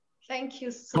Thank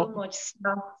you so much,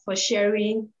 sir, for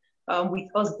sharing with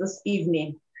us this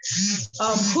evening.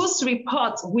 Whose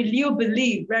report will you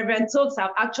believe? Reverend Tokes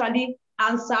have actually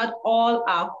answered all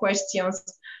our questions.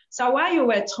 So while you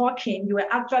were talking, you were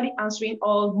actually answering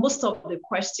most of the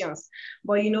questions.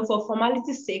 But for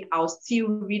formality's sake, I'll still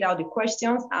read out the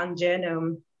questions, and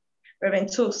then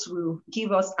Reverend Tokes will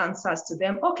give us answers to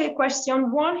them. Okay,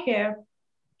 question 1 here.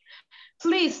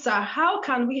 Please, sir, how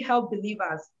can we help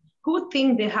believers who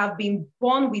think they have been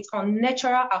born with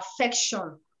unnatural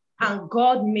affection and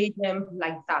God made them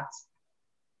like that?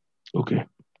 Okay.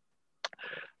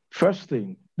 First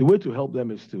thing, the way to help them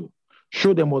is to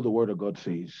show them what the Word of God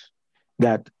says,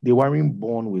 that they weren't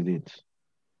born with it.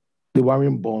 They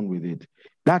weren't born with it.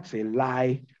 That's a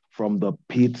lie from the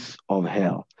pits of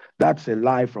hell. That's a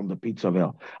lie from the pits of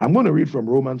hell. I'm going to read from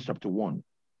Romans chapter 1.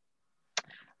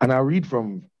 And I'll read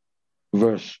from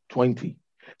verse 20.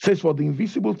 It says, for the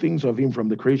invisible things of him from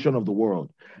the creation of the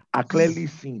world are clearly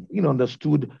seen,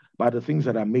 understood by the things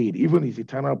that are made, even his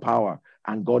eternal power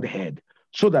and Godhead,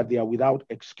 so that they are without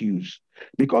excuse.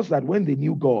 Because that when they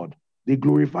knew God, they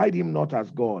glorified him not as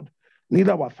God,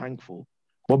 neither were thankful,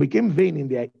 but became vain in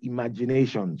their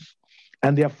imaginations,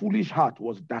 and their foolish heart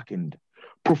was darkened.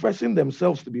 Professing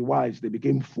themselves to be wise, they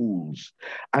became fools,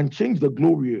 and changed the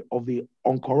glory of the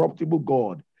uncorruptible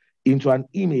God into an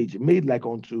image made like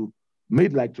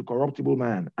to corruptible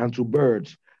man, and to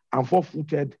birds, and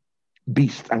four-footed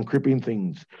beasts, and creeping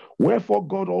things. Wherefore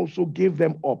God also gave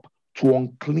them up to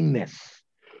uncleanness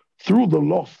through the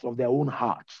lust of their own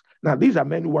hearts. Now, these are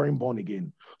men who weren't born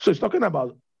again. So it's talking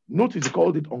about, notice he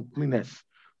called it uncleanness,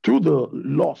 through the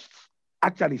lusts,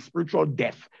 actually spiritual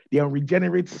death, the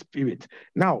unregenerate spirit,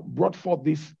 now brought forth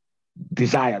these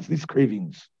desires, these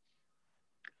cravings,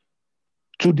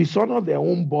 to dishonor their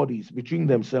own bodies between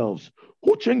themselves,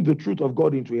 who changed the truth of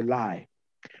God into a lie,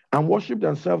 and worshipped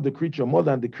and served the creature more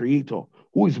than the Creator,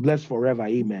 who is blessed forever.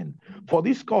 Amen. For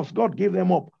this cause, God gave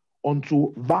them up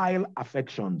unto vile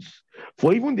affections.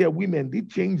 For even their women did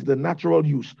change the natural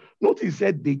use. Notice he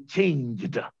said they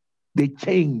changed. They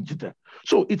changed.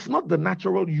 So it's not the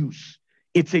natural use.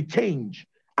 It's a change.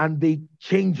 And they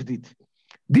changed it.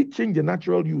 Did change the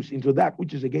natural use into that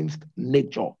which is against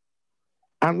nature.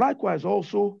 And likewise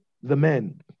also the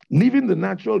men, leaving the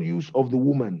natural use of the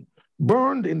woman,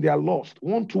 burned in their lust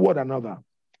one toward another,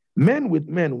 men with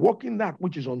men, walking that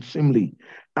which is unseemly,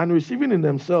 and receiving in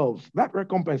themselves that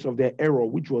recompense of their error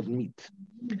which was meet.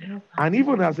 And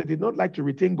even as they did not like to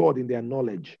retain God in their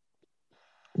knowledge,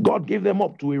 God gave them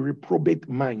up to a reprobate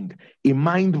mind, a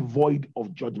mind void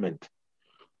of judgment,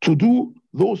 to do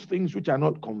those things which are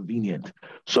not convenient.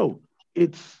 So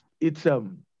it's a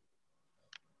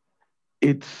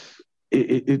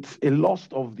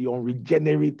lust of the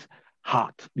unregenerate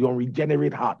heart,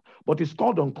 but it's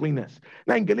called uncleanness.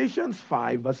 Now in Galatians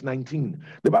 5 verse 19,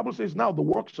 the Bible says, now the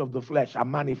works of the flesh are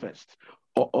manifest,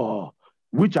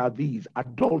 which are these: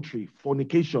 adultery,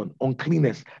 fornication,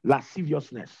 uncleanness,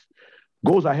 lasciviousness.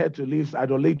 Goes ahead to list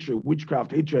idolatry,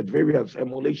 witchcraft, hatred, variance,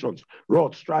 emulations,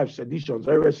 wrath, strife, seditions,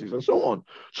 heresies, and so on.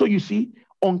 So you see,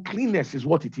 uncleanness is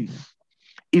what it is.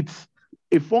 It's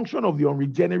a function of the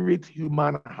unregenerate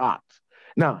human heart.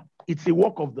 Now, it's a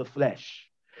work of the flesh.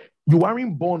 You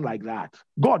aren't born like that.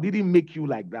 God didn't make you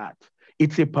like that.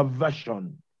 It's a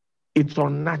perversion. It's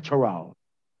unnatural.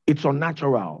 It's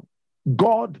unnatural.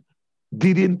 God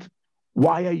didn't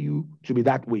wire you to be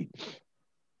that way.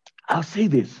 I'll say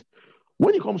this.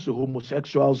 When it comes to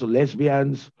homosexuals or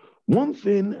lesbians, one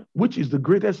thing, which is the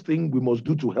greatest thing we must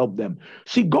do to help them.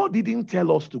 See, God didn't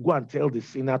tell us to go and tell the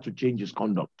sinner to change his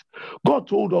conduct. God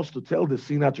told us to tell the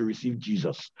sinner to receive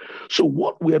Jesus. So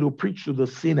what we are to preach to the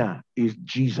sinner is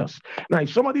Jesus. Now,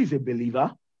 if somebody is a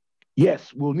believer,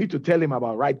 yes, we'll need to tell him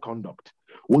about right conduct.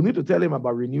 We'll need to tell him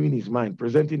about renewing his mind,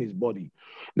 presenting his body.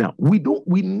 Now, we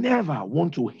never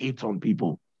want to hate on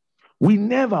people. We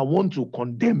never want to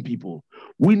condemn people.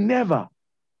 We never.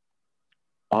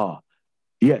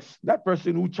 Yes, that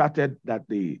person who chatted that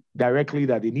they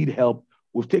need help,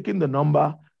 we've taken the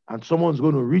number and someone's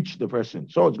going to reach the person.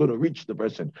 Someone's going to reach the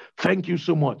person. Thank you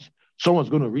so much. Someone's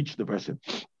going to reach the person.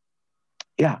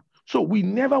 Yeah. So we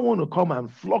never want to come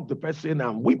and flog the person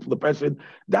and whip the person.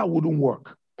 That wouldn't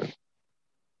work.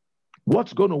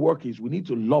 What's going to work is we need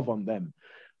to love on them.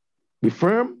 Be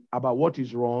firm about what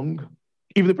is wrong.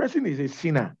 If the person is a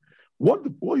sinner, what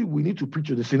we need to preach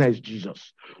to the sinner is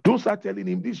Jesus. Don't start telling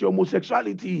him, this is your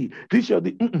homosexuality, this is your...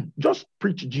 Just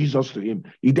preach Jesus to him.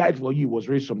 He died for you, he was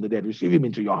raised from the dead. Receive him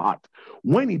into your heart.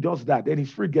 When he does that, then his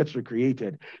spirit gets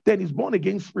recreated. Then his born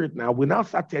again spirit now will now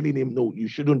start telling him, no, you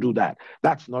shouldn't do that.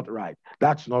 That's not right.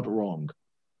 That's not wrong.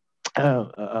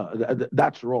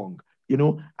 That's wrong.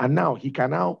 and now he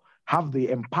can now have the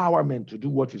empowerment to do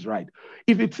what is right.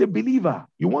 If it's a believer,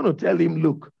 you want to tell him,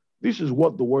 look, this is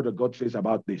what the word of God says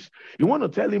about this. You want to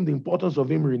tell him the importance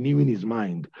of him renewing his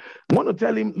mind. You want to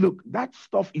tell him, look, that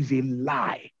stuff is a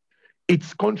lie.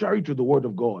 It's contrary to the word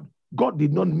of God. God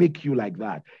did not make you like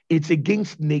that. It's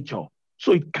against nature.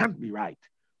 So it can't be right.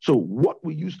 So what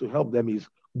we use to help them is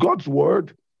God's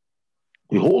word.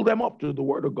 We hold them up to the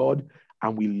word of God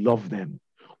and we love them.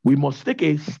 We must take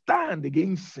a stand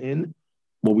against sin,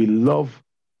 but we love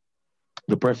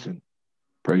the person.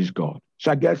 Praise God.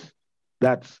 So I guess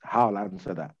that's how I'll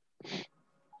answer that.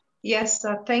 Yes,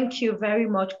 sir. Thank you very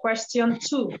much. Question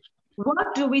 2.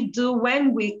 What do we do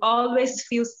when we always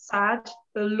feel sad,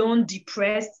 alone,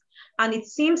 depressed, and it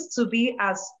seems to be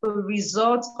as a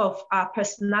result of our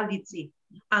personality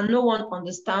and no one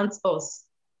understands us?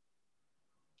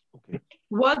 Okay.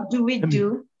 What do we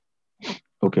do?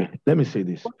 Okay, let me say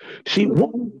this. See,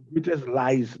 one of the greatest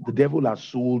lies the devil has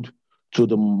sold to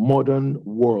the modern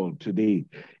world today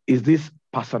is this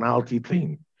personality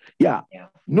thing. Yeah,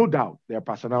 no doubt there are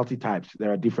personality types.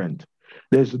 There are different.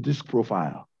 There's a disc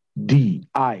profile, D,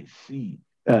 I, C,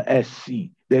 S,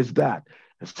 C. There's that.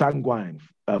 Sanguine,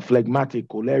 phlegmatic,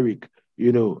 choleric,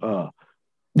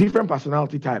 different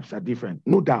personality types are different,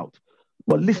 no doubt.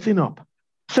 But listen up.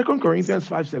 2 Corinthians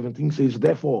 5:17 says,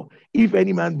 therefore, if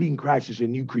any man be in Christ is a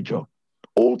new creature,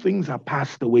 all things are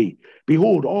passed away.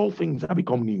 Behold, all things are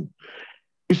become new.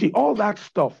 You see, all that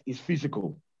stuff is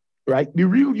physical, right? The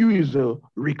real you is a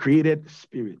recreated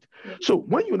spirit. So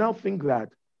when you now think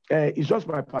that it's just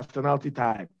my personality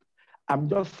type, I'm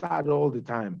just sad all the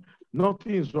time,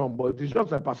 nothing is wrong, but it's just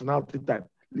my personality type.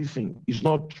 Listen, it's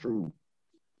not true.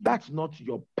 That's not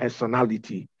your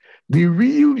personality. The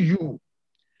real you,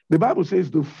 the Bible says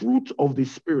the fruit of the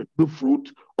spirit, the fruit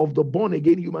of the born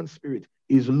again human spirit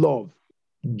is love,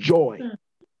 joy,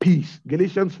 peace.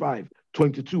 Galatians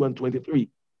 5:22 and 23.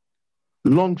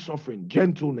 Long suffering,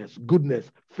 gentleness, goodness,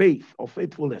 faith or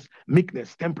faithfulness,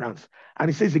 meekness, temperance. And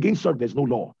it says against such there's no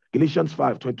law. Galatians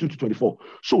 5:22 to 24.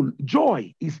 So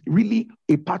joy is really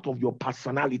a part of your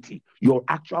personality, your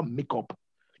actual makeup.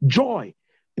 Joy.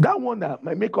 That one that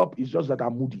my makeup is just that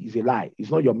I'm moody is a lie.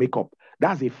 It's not your makeup.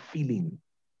 That's a feeling.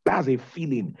 That's a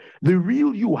feeling. The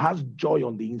real you has joy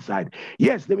on the inside.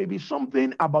 Yes, there may be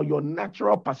something about your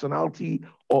natural personality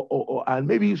or and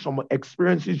maybe some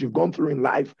experiences you've gone through in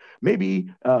life,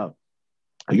 maybe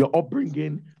your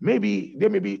upbringing, maybe there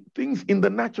may be things in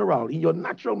your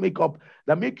natural makeup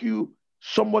that make you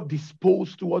somewhat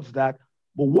disposed towards that.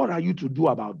 But what are you to do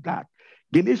about that?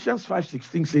 Galatians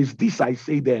 5:16 says, this I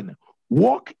say then,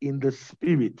 walk in the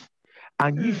spirit,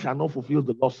 and ye shall not fulfill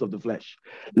the lust of the flesh.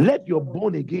 Let your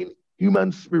born again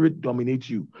human spirit dominate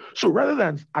you. So rather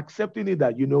than accepting it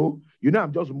that,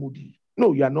 I'm just moody.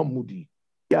 No, you are not moody.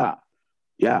 Yeah.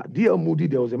 D.L. Moody,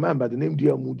 there was a man by the name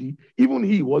D.L. Moody. Even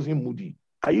he wasn't moody.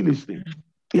 Are you listening?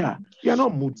 Yeah. You're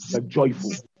not moody, you're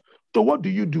joyful. So what do?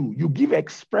 You give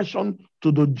expression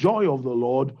to the joy of the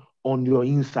Lord on your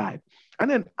inside. And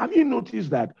then have you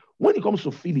noticed that when it comes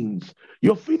to feelings,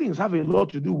 your feelings have a lot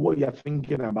to do with what you're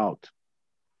thinking about.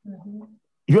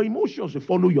 Your emotions will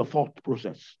follow your thought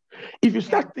process. If you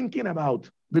start thinking about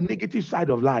the negative side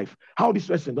of life, how this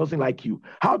person doesn't like you,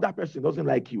 how that person doesn't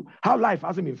like you, how life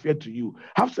hasn't been fair to you,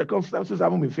 how circumstances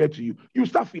haven't been fair to you, you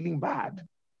start feeling bad.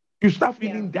 You start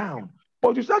feeling down.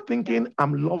 But you start thinking,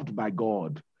 I'm loved by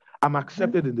God. I'm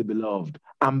accepted in the beloved.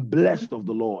 I'm blessed of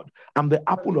the Lord. I'm the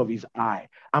apple of his eye.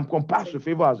 I'm compassed with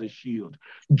favor as a shield.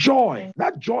 Joy,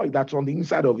 that joy that's on the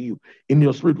inside of you, in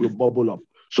your spirit will bubble up.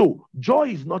 So joy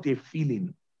is not a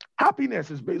feeling.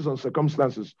 Happiness is based on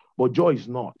circumstances, but joy is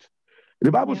not.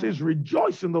 The Bible says,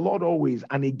 rejoice in the Lord always.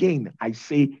 And again, I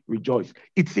say rejoice.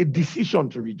 It's a decision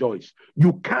to rejoice.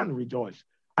 You can rejoice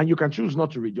and you can choose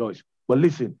not to rejoice. But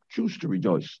listen, choose to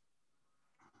rejoice.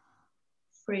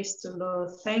 Praise the Lord.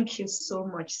 Thank you so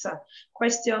much, sir.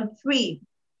 Question 3.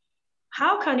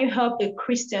 How can you help a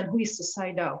Christian who is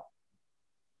suicidal?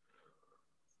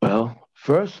 Well,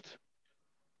 first,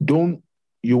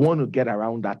 you want to get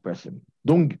around that person.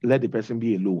 Don't let the person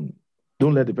be alone.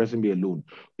 Don't let the person be alone.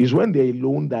 It's when they're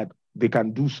alone that they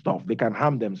can do stuff. They can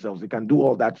harm themselves. They can do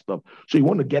all that stuff. So you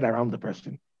want to get around the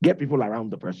person. Get people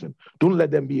around the person. Don't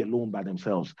let them be alone by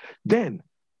themselves. Then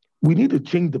we need to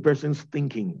change the person's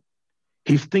thinking.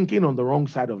 He's thinking on the wrong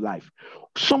side of life.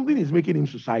 Something is making him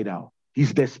suicidal.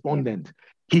 He's despondent.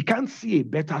 He can't see a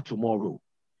better tomorrow.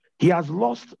 He has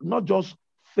lost not just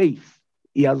faith,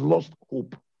 he has lost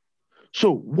hope.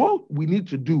 So what we need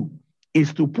to do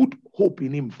is to put hope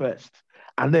in him first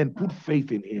and then put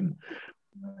faith in him.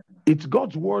 It's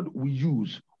God's word we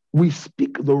use. We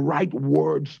speak the right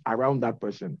words around that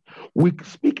person. We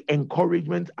speak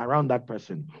encouragement around that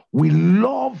person. We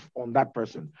love on that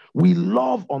person. We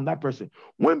love on that person.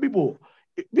 When people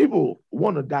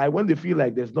want to die, when they feel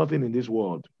like there's nothing in this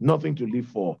world, nothing to live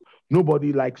for,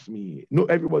 nobody likes me, no,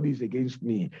 everybody is against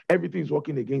me, everything's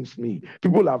working against me,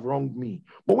 people have wronged me.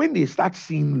 But when they start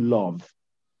seeing love,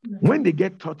 when they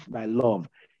get touched by love,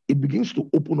 it begins to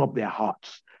open up their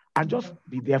hearts and just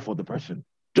be there for the person.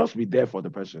 Just be there for the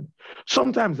person.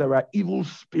 Sometimes there are evil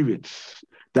spirits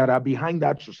that are behind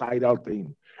that suicidal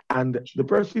thing, and the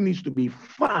person needs to be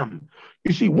firm.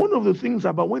 You see, one of the things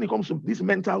about when it comes to these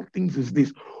mental things is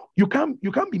this: you can't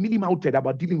be mealy-mouthed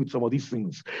about dealing with some of these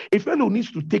things. A fellow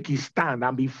needs to take his stand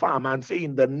and be firm and say,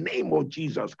 "In the name of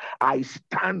Jesus, I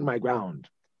stand my ground."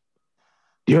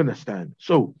 Do you understand?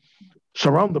 So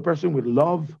surround the person with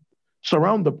love.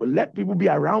 Let people be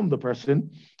around the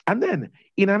person, and then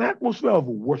in an atmosphere of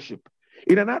worship,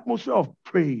 in an atmosphere of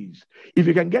praise, if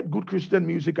you can get good Christian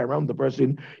music around the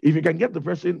person, if you can get the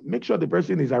person, make sure the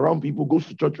person is around people, goes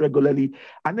to church regularly,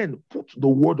 and then put the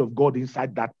word of God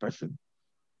inside that person.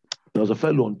 There was a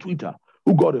fellow on Twitter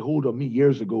who got a hold of me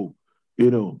years ago. He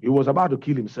was about to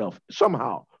kill himself.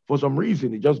 Somehow, for some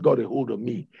reason, he just got a hold of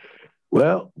me.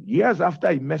 Well, years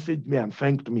after he messaged me and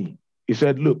thanked me, he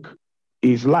said, look,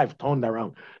 his life turned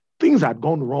around. Things had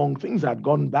gone wrong. Things had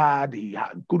gone bad. He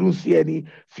couldn't see any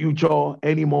future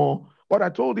anymore. But I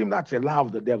told him that's a lie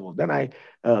of the devil. Then I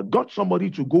got somebody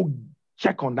to go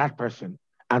check on that person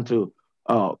and to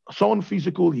someone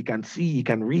physical he can see, he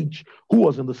can reach, who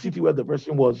was in the city where the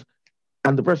person was,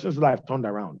 and the person's life turned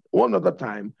around. One other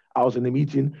time, I was in a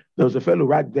meeting. There was a fellow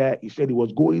right there. He said he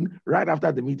was going right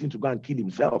after the meeting to go and kill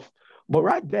himself. But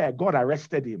right there, God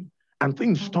arrested him and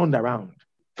things turned around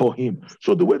for him.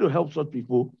 So the way to help such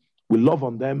people, we love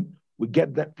on them, we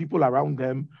get the people around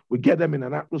them, we get them in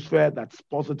an atmosphere that's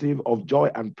positive, of joy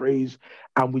and praise,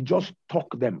 and we just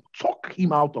talk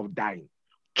him out of dying,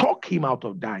 talk him out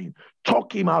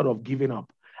of giving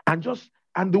up.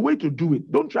 And the way to do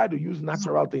it, don't try to use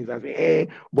natural things and say, hey,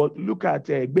 but look at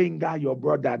Benga, your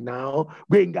brother now.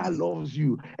 Benga loves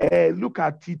you. Look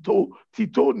at Tito.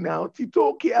 Tito now.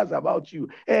 Tito cares about you.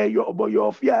 But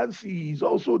your fiancé is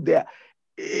also there.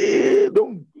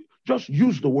 Don't just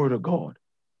use the word of God.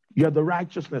 You're the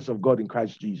righteousness of God in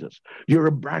Christ Jesus. You're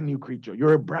a brand new creature.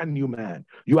 You're a brand new man.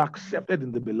 You are accepted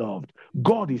in the beloved.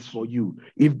 God is for you.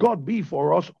 If God be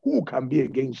for us, who can be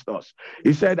against us?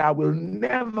 He said, I will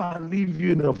never leave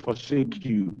you nor forsake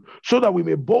you, so that we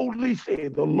may boldly say,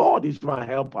 the Lord is my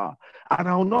helper, and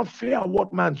I will not fear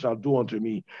what man shall do unto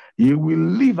me. You will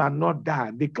live and not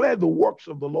die. Declare the works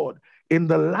of the Lord in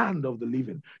the land of the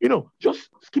living. Just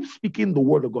keep speaking the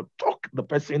word of God. Talk the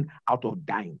person out of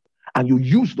dying. And you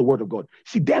use the word of God.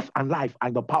 See, death and life are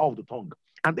in the power of the tongue.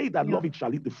 And they that love it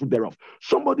shall eat the fruit thereof.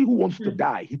 Somebody who wants to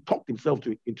die, he talked himself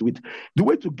into it. The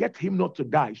way to get him not to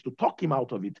die is to talk him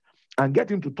out of it and get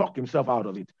him to talk himself out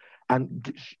of it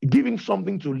and give him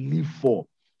something to live for.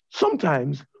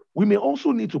 Sometimes we may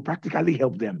also need to practically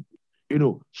help them.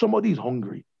 Somebody is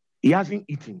hungry. He hasn't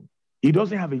eaten. He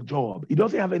doesn't have a job. He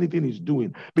doesn't have anything he's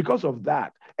doing. Because of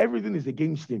that, everything is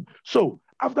against him. So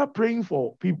after praying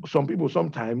for some people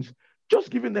sometimes, just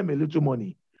giving them a little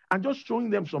money and just showing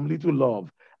them some little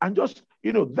love and just,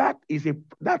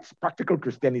 that's practical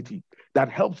Christianity that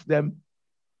helps them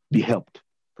be helped.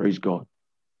 Praise God.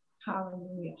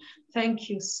 Hallelujah. Thank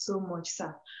you so much,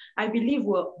 sir. I believe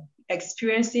we're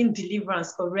experiencing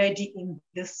deliverance already in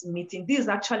this meeting. This is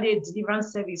actually a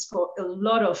deliverance service for a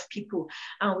lot of people,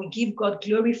 and we give God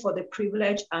glory for the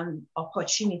privilege and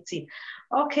opportunity.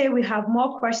 Okay, we have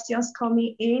more questions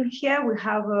coming in. Here we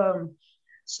have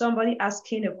somebody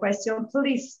asking a question.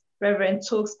 Please, Reverend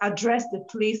Stokes, address the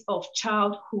place of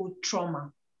childhood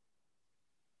trauma.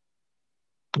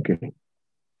 Okay.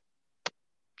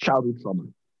 Childhood trauma.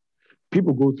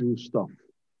 People go through stuff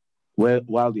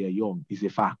while they are young, is a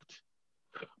fact.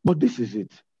 But this is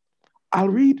it. I'll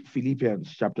read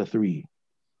Philippians chapter 3.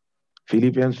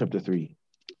 Philippians chapter 3.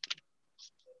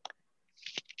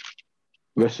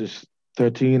 Verses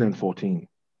 13 and 14.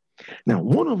 Now,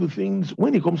 one of the things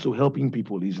when it comes to helping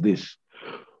people is this.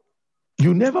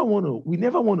 We never want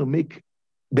to make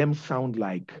them sound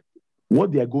like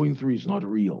what they're going through is not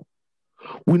real.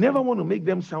 We never want to make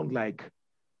them sound like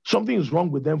something is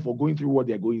wrong with them for going through what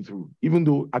they're going through, even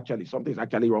though actually something is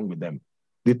actually wrong with them.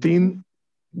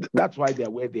 That's why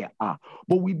they're where they are.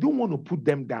 But we don't want to put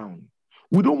them down.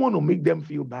 We don't want to make them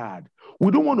feel bad. We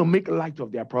don't want to make light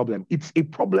of their problem. It's a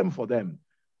problem for them.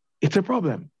 It's a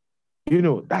problem.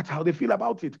 That's how they feel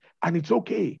about it. And it's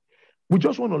okay. We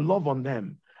just want to love on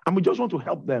them. And we just want to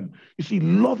help them. You see,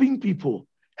 loving people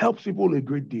helps people a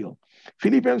great deal.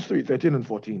 Philippians 3:13 and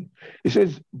 14. It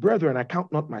says, brethren, I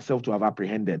count not myself to have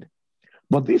apprehended,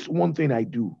 but this one thing I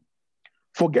do,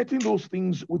 forgetting those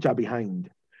things which are behind,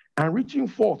 and reaching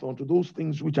forth unto those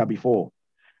things which are before.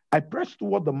 I press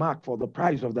toward the mark for the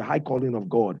prize of the high calling of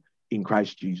God in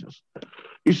Christ Jesus.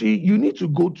 You see, you need to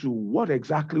go to what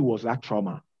exactly was that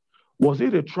trauma. Was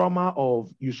it a trauma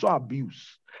of you saw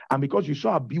abuse? And because you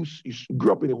saw abuse, you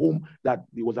grew up in a home that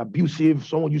it was abusive.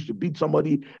 Someone used to beat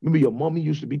somebody. Maybe your mommy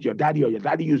used to beat your daddy, or your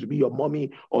daddy used to beat your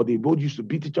mommy, or they both used to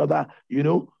beat each other. You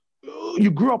know, you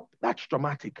grew up, that's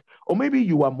traumatic. Or maybe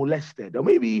you were molested, or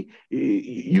maybe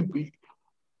you.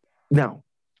 Now,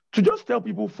 to just tell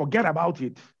people, forget about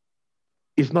it,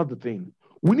 is not the thing.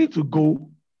 We need to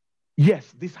go,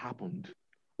 yes, this happened.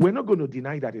 We're not going to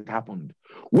deny that it happened.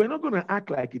 We're not going to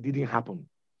act like it didn't happen.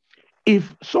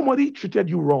 If somebody treated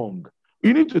you wrong,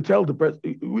 you need to tell the person,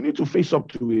 we need to face up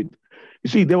to it. You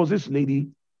see, there was this lady,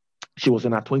 she was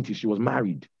in her 20s, she was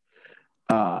married.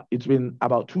 It's been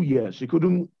about 2 years. She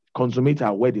couldn't consummate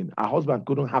her wedding. Her husband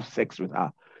couldn't have sex with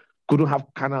her, couldn't have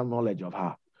carnal knowledge of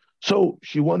her. So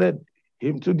she wanted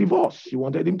him to divorce. She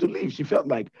wanted him to leave. She felt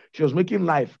like she was making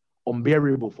life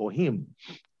unbearable for him.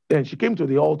 Then she came to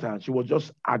the altar and she was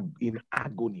just in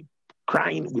agony,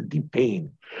 crying with deep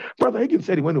pain. Brother Hagin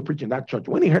said he went to preach in that church.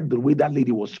 When he heard the way that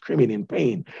lady was screaming in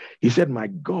pain, he said, my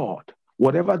God,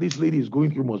 whatever this lady is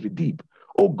going through must be deep.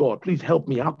 Oh God, please help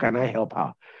me. How can I help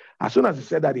her? As soon as he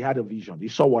said that, he had a vision. He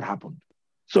saw what happened.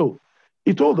 So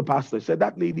he told the pastor, he said,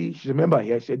 that lady, she's a member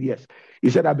here. He said, yes. He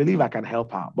said, I believe I can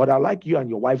help her, but I'd like you and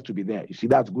your wife to be there. You see,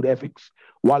 that's good ethics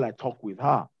while I talk with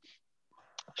her.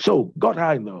 So got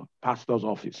her in the pastor's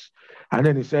office. And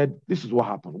then he said, this is what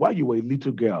happened. While you were a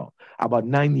little girl, about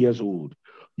 9 years old,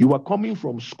 you were coming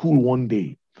from school one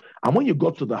day. And when you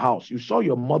got to the house, you saw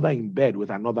your mother in bed with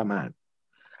another man.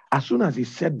 As soon as he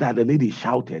said that, the lady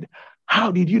shouted,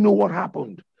 how did you know what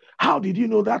happened? How did you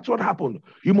know that's what happened?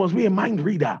 You must be a mind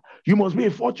reader. You must be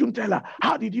a fortune teller.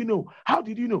 How did you know? How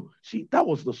did you know? See, that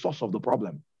was the source of the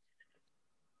problem.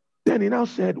 Then he now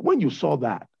said, when you saw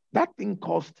that, that thing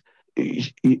caused,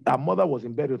 her mother was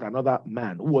in bed with another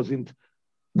man who wasn't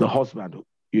the husband,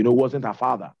 wasn't her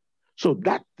father. So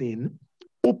that thing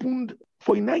opened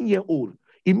for a 9-year-old.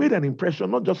 It made an impression,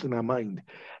 not just in her mind.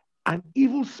 An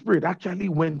evil spirit actually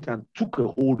went and took a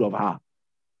hold of her,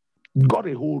 got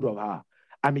a hold of her,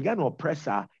 and began to oppress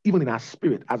her, even in her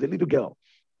spirit, as a little girl.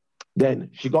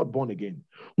 Then she got born again.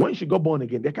 When she got born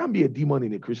again, there can't be a demon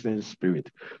in a Christian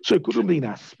spirit. So it couldn't be in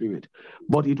her spirit,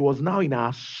 but it was now in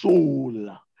her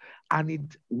soul.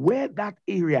 And where that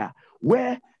area,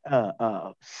 where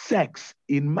sex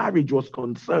in marriage was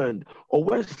concerned, or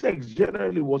where sex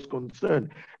generally was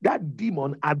concerned, that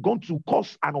demon had gone to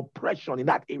cause an oppression in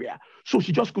that area. So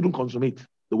she just couldn't consummate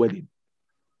the wedding.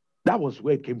 That was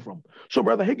where it came from. So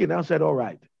Brother Hagin now said, all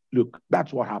right, look,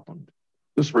 that's what happened.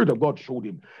 The Spirit of God showed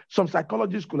him. Some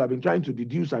psychologists could have been trying to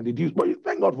deduce, but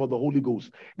thank God for the Holy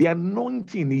Ghost. The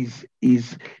anointing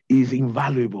is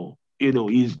invaluable.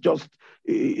 He's just,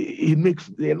 it makes,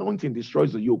 the anointing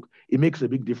destroys the yoke. It makes a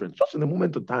big difference. Just in a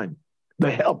moment of time,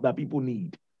 the help that people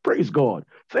need. Praise God.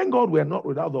 Thank God we're not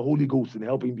without the Holy Ghost in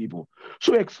helping people.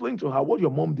 So explain to her what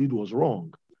your mom did was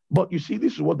wrong. But you see,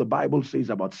 this is what the Bible says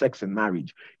about sex and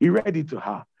marriage. He read it to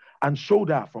her and showed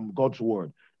her from God's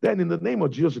word. Then in the name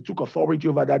of Jesus, he took authority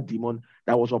over that demon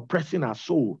that was oppressing her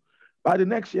soul. By the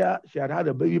next year, she had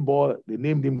a baby boy. They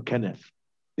named him Kenneth.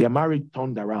 Their marriage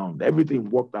turned around. Everything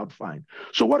worked out fine.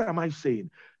 So what am I saying?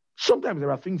 Sometimes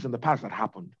there are things in the past that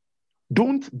happened.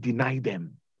 Don't deny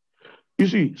them. You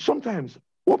see, sometimes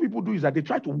what people do is that they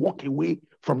try to walk away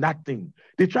from that thing.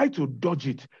 They try to dodge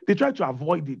it. They try to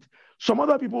avoid it. Some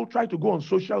other people try to go on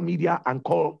social media and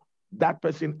call that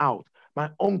person out.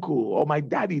 My uncle or my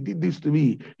daddy did this to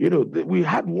me. We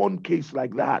had one case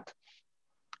like that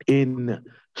in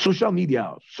social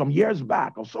media some years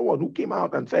back of someone who came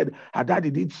out and said her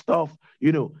daddy did stuff,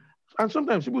 And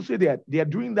sometimes people say they are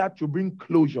doing that to bring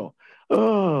closure.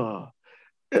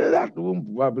 That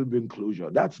won't probably bring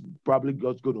closure. That's probably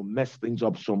just going to mess things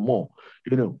up some more,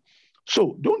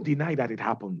 So don't deny that it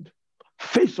happened.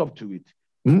 Face up to it.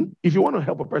 If you want to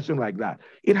help a person like that,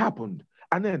 it happened.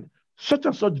 And then such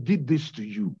and such did this to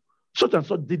you. Such and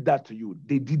such did that to you.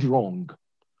 They did wrong.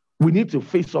 We need to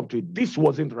face up to it. This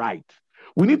wasn't right.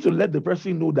 We need to let the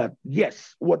person know that,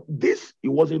 yes, it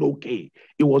wasn't okay.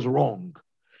 It was wrong.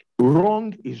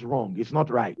 Wrong is wrong. It's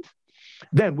not right.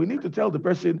 Then we need to tell the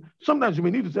person, sometimes we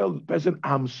need to tell the person,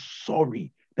 I'm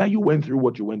sorry that you went through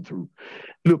what you went through.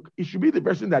 Look, it should be the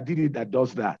person that did it that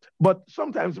does that. But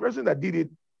sometimes the person that did it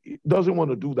doesn't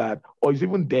want to do that, or is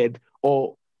even dead,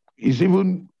 or is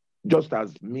even just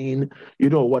as mean,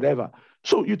 whatever.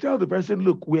 So you tell the person,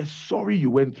 look, we're sorry you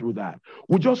went through that.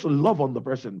 We just love on the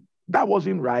person. That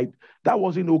wasn't right. That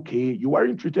wasn't okay. You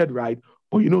weren't treated right.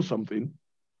 But you know something?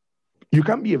 You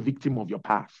can't be a victim of your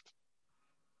past.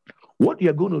 What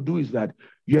you're going to do is that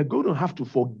you're going to have to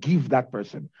forgive that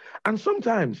person. And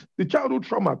sometimes the childhood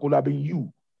trauma could have been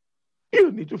you.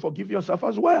 You need to forgive yourself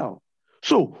as well.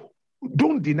 So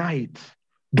don't deny it.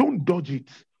 Don't dodge it.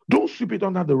 Don't sweep it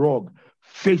under the rug.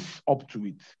 Face up to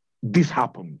it. This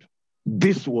happened.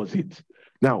 This was it.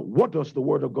 Now, what does the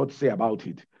word of God say about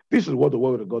it? This is what the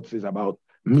word of God says about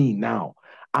me now.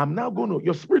 I'm now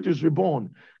your spirit is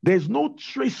reborn. There's no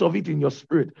trace of it in your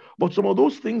spirit, but some of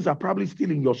those things are probably still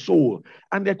in your soul.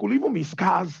 And there could even be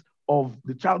scars of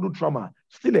the childhood trauma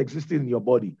still existing in your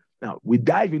body. Now, we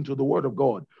dive into the word of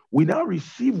God. We now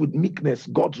receive with meekness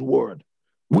God's word,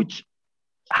 which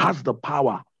has the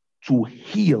power to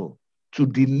heal, to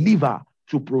deliver,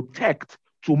 to protect,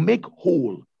 to make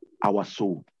whole our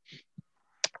soul.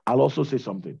 I'll also say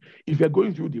something. If you're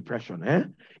going through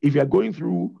depression, if you're going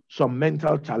through some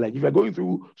mental challenge, if you're going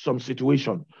through some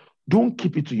situation, don't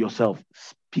keep it to yourself.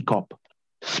 Speak up.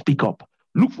 Speak up.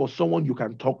 Look for someone you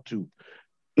can talk to.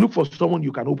 Look for someone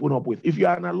you can open up with. If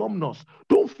you're an alumnus,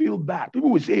 don't feel bad.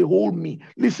 People will say, "Hey, hold me."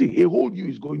 Listen, "Hey, hold you"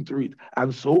 is going through it.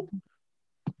 And so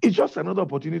it's just another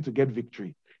opportunity to get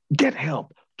victory. Get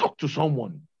help. Talk to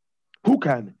someone who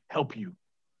can help you.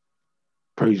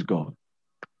 Praise God.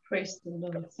 Praise the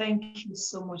Lord. Thank you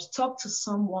so much. Talk to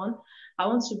someone. I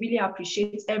want to really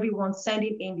appreciate everyone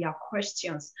sending in their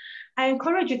questions. I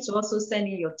encourage you to also send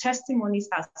in your testimonies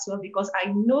as well, because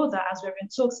I know that as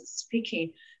Reverend Stokes is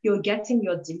speaking, you're getting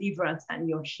your deliverance and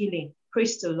your healing.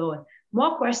 Praise the Lord.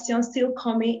 More questions still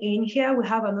coming in. Here we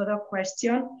have another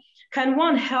question. Can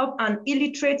one help an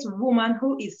illiterate woman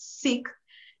who is sick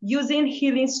using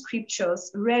healing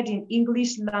scriptures read in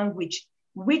English language,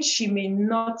 which she may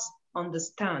not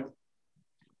understand?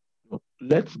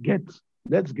 Let's get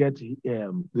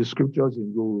the scriptures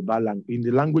in Yoruba language, in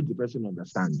the language the person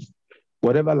understands,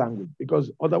 whatever language,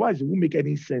 because otherwise it won't make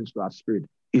any sense to our spirit.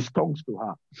 It's tongues to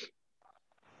her.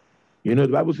 The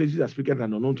Bible says he that speaketh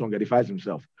an unknown tongue edifies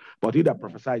himself, but he that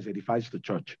prophesies edifies the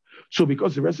church. So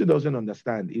because the rest doesn't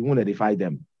understand, he won't edify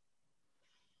them.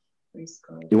 Praise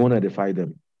God. He won't edify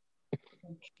them.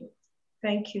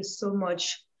 Thank you so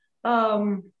much.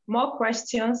 More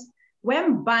questions.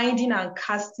 When binding and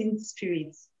casting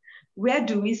spirits, where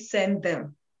do we send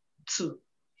them to?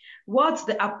 What's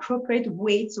the appropriate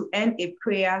way to end a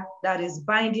prayer that is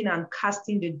binding and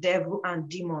casting the devil and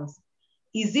demons?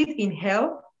 Is it in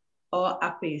hell or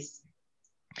Hades?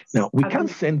 Now, we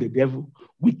can't send the devil.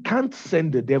 We can't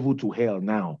send the devil to hell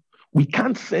now. We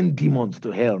can't send demons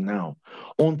to hell now.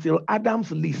 Until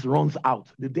Adam's lease runs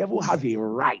out, the devil has a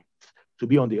right to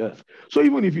be on the earth. So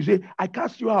even if you say, "I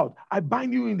cast you out, I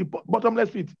bind you in the bottomless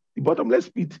pit," the bottomless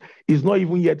pit is not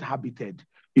even yet habited.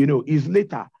 Is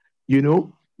later,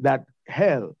 that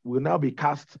hell will now be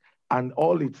cast and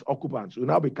all its occupants will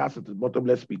now be cast into the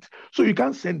bottomless pit. So you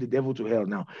can't send the devil to hell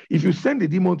now. If you send the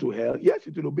demon to hell, yes,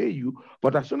 it will obey you,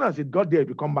 but as soon as it got there, it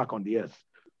will come back on the earth.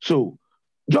 So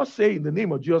just say, "In the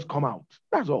name of Jesus, come out."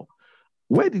 That's all.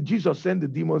 Where did Jesus send the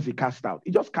demons he cast out?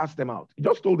 He just cast them out. He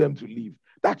just told them to leave.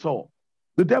 That's all.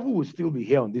 The devil will still be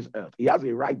here on this earth. He has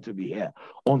a right to be here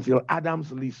until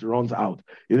Adam's lease runs out.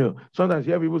 Sometimes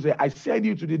you hear people say, "I send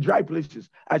you to the dry places.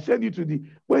 I send you to the..."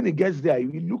 When he gets there,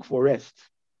 he look for rest.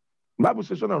 The Bible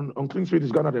says, "When an unclean spirit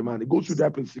is gone out of a man, he goes to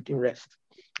that place seeking rest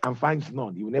and finds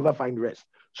none." He will never find rest.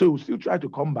 So he will still try to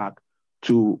come back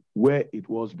to where it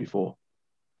was before.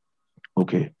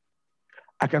 Okay.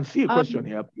 I can see a question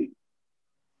here.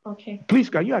 Okay. Please,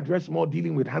 can you address more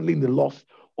dealing with handling the loss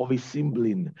of a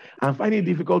sibling and finding it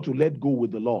difficult to let go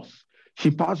with the loss?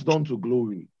 She passed on to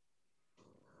glory.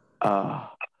 A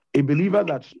believer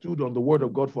that stood on the word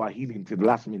of God for her healing till the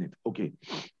last minute. Okay.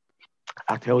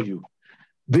 I tell you,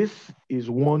 this is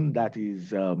one that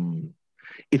is,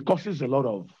 it causes a lot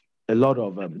of,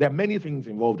 there are many things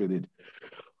involved with it.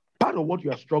 Part of what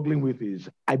you are struggling with is,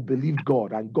 I believed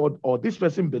God, and God, or this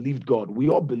person believed God. We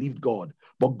all believed God,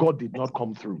 but God did not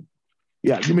come through.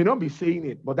 Yeah, you may not be saying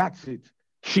it, but that's it.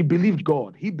 She believed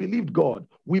God. He believed God.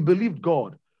 We believed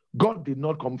God. God did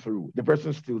not come through. The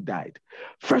person still died.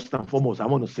 First and foremost, I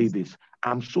want to say this.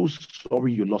 I'm so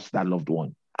sorry you lost that loved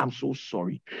one. I'm so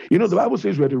sorry. The Bible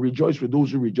says we're to rejoice with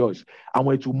those who rejoice, and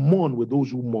we're to mourn with those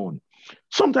who mourn.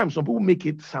 Sometimes some people make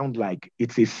it sound like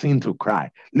it's a sin to cry.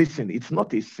 Listen, it's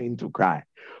not a sin to cry.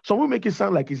 Some people make it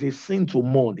sound like it's a sin to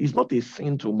mourn. It's not a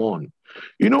sin to mourn.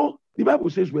 The Bible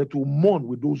says we're to mourn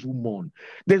with those who mourn.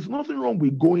 There's nothing wrong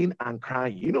with going and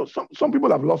crying. You know, some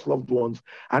people have lost loved ones,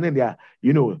 and then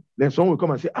then someone will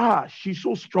come and say, she's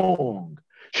so strong.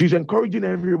 She's encouraging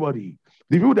everybody.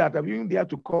 The people that are even there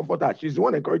to comfort her, she's the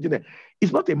one encouraging them.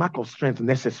 It's not a mark of strength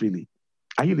necessarily.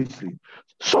 Are you listening?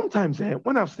 Sometimes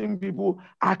when I've seen people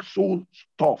act so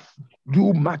tough,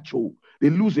 do macho, they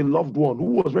lose a loved one who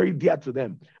was very dear to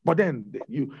them, but then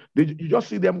you just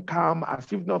see them calm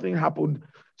as if nothing happened.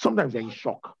 Sometimes they're in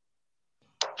shock.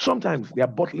 Sometimes they are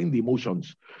bottling the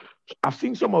emotions. I've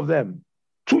seen some of them,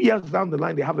 2 years down the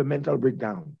line, they have a mental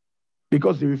breakdown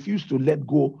because they refuse to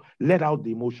let out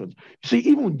the emotions. You see,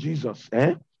 even Jesus,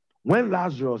 when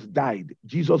Lazarus died,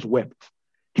 Jesus wept.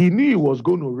 He knew he was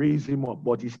going to raise him up,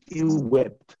 but he still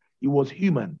wept. He was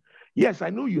human. Yes, I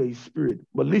know you're a spirit,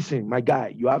 but listen, my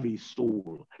guy, you have a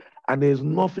soul, and there's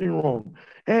nothing wrong.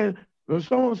 And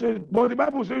someone says, but the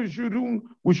Bible says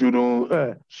we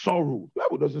shouldn't sorrow. The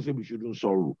Bible doesn't say we shouldn't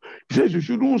sorrow. It says you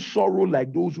shouldn't sorrow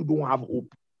like those who don't have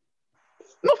hope.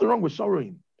 Nothing wrong with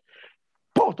sorrowing.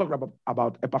 Paul talked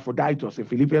about Epaphroditus in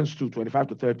Philippians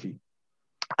 2:25-30.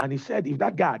 And he said, if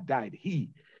that guy had died,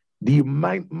 he, the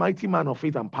mighty man of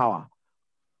faith and power,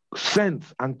 sent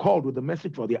and called with the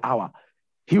message for the hour,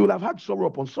 he will have had sorrow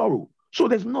upon sorrow. So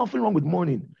there's nothing wrong with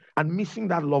mourning and missing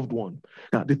that loved one.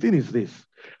 Now, the thing is this,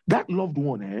 that loved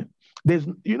one, there's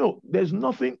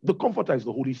nothing, the comforter is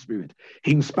the Holy Spirit.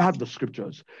 He inspired the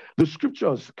scriptures. The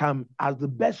scriptures come as the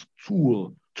best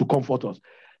tool to comfort us.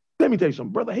 Let me tell you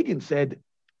something. Brother Higgins said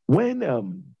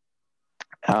when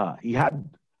he had,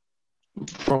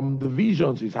 from the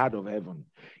visions he's had of heaven,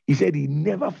 he said he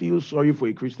never feels sorry for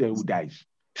a Christian who dies.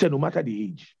 He said no matter the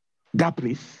age, that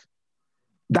place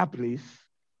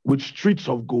with streets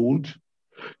of gold.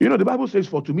 You know, the Bible says,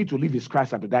 for to me to live is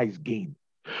Christ and to die is gain.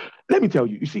 Let me tell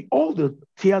you, you see, all the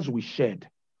tears we shed,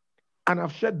 and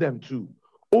I've shed them too,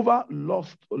 over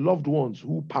lost loved ones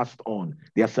who passed on,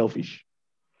 they are selfish.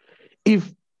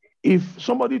 If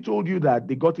somebody told you that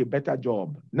they got a better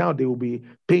job, now they will be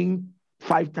paying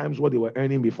 5 times what they were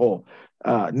earning before.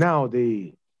 Now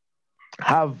they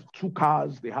have 2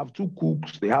 cars, they have 2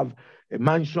 cooks, they have a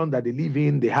mansion that they live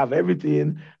in, they have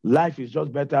everything. Life is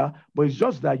just better, but it's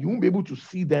just that you won't be able to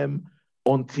see them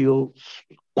until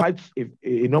quite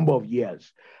a number of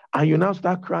years. And you now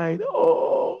start crying.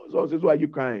 Oh, so says, why are you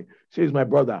crying? Says, my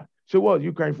brother. So what are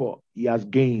you crying for? He has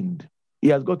gained. He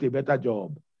has got a better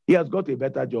job. He has got a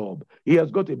better job. He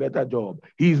has got a better job.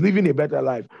 He is living a better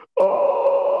life.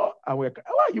 Oh, and why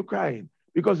are you crying?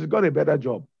 Because he's got a better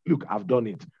job. Look, I've done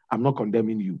it. I'm not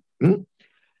condemning you.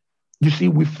 You see,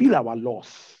 we feel our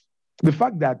loss. The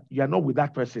fact that you are not with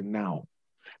that person now.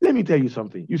 Let me tell you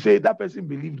something. You say that person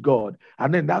believed God,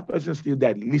 and then that person still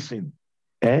died. Listen,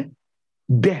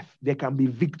 death, there can be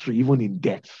victory even in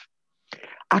death.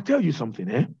 I tell you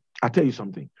something, I tell you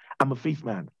something. I'm a faith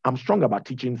man. I'm strong about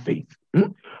teaching faith.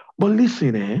 But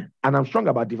listen, and I'm strong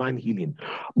about divine healing.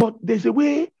 But there's a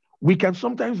way we can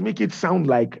sometimes make it sound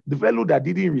like the fellow that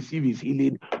didn't receive his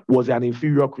healing was an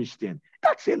inferior Christian.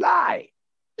 That's a lie.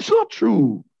 It's not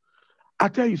true. I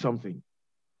tell you something.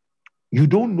 You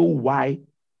don't know why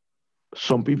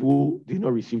some people did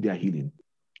not receive their healing.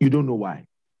 You don't know why.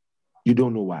 You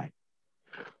don't know why.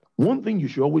 One thing you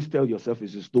should always tell yourself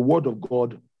is this: the word of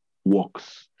God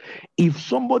works. If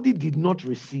somebody did not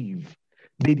receive,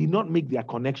 they did not make their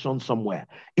connection somewhere.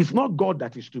 It's not God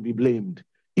that is to be blamed.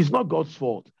 It's not God's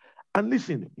fault. And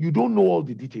listen, you don't know all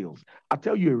the details. I'll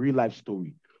tell you a real life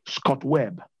story. Scott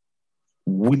Webb,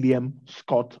 William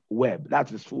Scott Webb,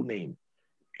 that's his full name.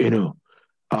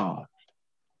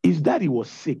 His daddy was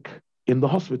sick in the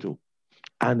hospital,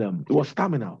 and it was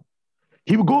terminal.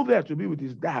 He would go there to be with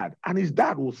his dad, and his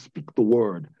dad will speak the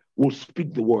word,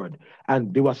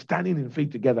 and they were standing in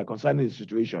faith together concerning the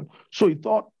situation. So he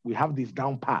thought, we have this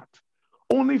down pat.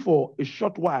 Only for a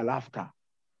short while after,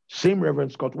 same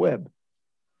Reverend Scott Webb,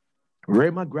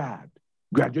 Rhema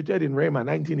graduated in Rhema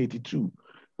 1982.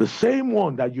 The same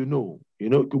one that you know,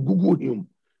 to Google him,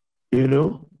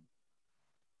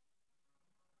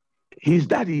 his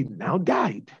daddy now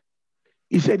died.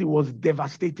 He said he was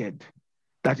devastated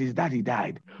that his daddy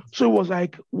died. So it was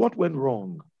like, what went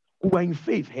wrong? We were in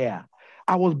faith here.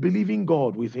 I was believing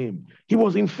God with him. He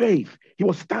was in faith. He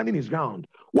was standing his ground.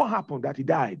 What happened that he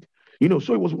died?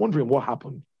 So he was wondering what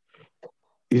happened.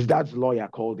 His dad's lawyer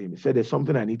called him. He said, there's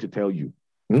something I need to tell you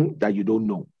that you don't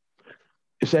know.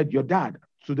 He said, your dad,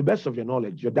 to the best of your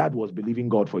knowledge, your dad was believing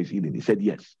God for his healing. He said,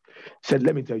 yes. He said,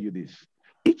 let me tell you this.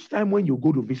 Each time when you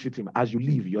go to visit him, as you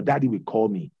leave, your daddy will call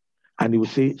me and he will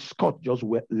say, Scott just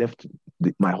left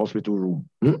my hospital room.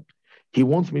 He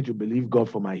wants me to believe God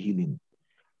for my healing.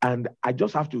 and I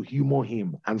just have to humor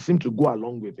him and seem to go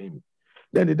along with him.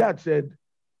 Then the dad said,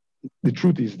 the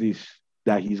truth is this,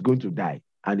 that he's going to die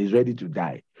and he's ready to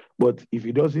die. But if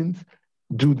he doesn't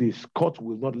do this, court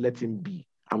will not let him be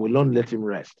and will not let him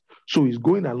rest. So he's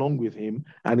going along with him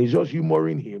and he's just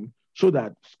humoring him so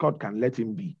that Scott can let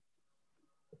him be.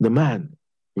 The man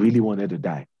really wanted to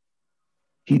die.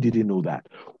 He didn't know that.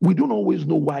 We don't always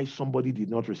know why somebody did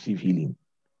not receive healing.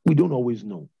 We don't always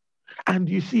know. And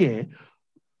you see,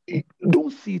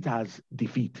 don't see it as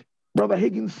defeat. Brother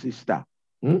Hagin's sister,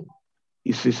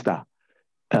 his sister,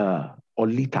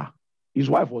 Olita, his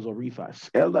wife was Oritha's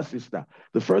elder sister,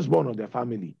 the firstborn of their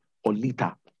family,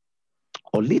 Olita.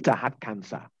 Olita had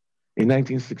cancer in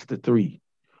 1963.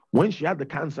 When she had the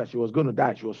cancer, she was going to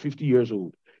die. She was 50 years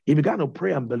old. He began to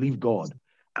pray and believe God.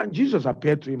 And Jesus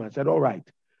appeared to him and said, all right,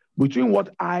 between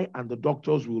what I and the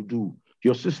doctors will do,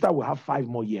 your sister will have 5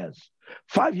 more years.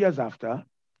 5 years after,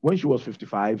 when she was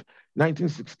 55,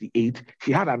 1968,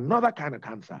 she had another kind of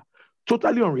cancer,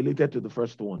 totally unrelated to the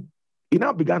first one. He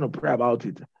now began to pray about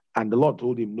it, and the Lord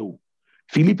told him no.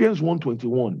 Philippians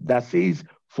 1:21, that says,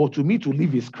 for to me to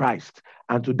live is Christ,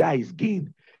 and to die is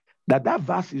gain. That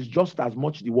verse is just as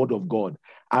much the word of God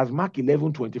as Mark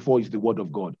 11:24 is the word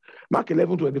of God. Mark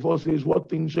 11:24 says, what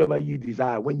things soever ye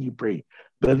desire when ye pray,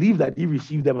 believe that ye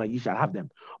receive them and ye shall have them.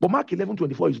 But Mark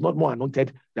 11:24 is not more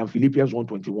anointed than Philippians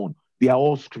 1:21. They are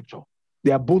all scripture.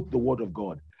 They are both the word of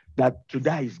God, that to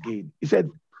die is gain. He said,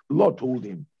 the Lord told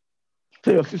him,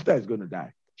 say your sister is going to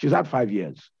die. She's had 5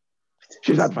 years.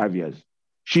 She's had 5 years.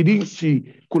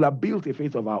 She could have built a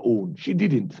faith of her own. She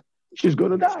didn't. She's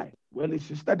going to die. Well, his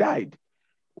sister died.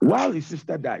 While his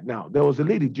sister died, now, there was a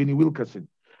lady, Jenny Wilkerson.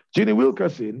 Jenny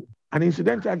Wilkerson, and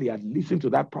incidentally, had listened to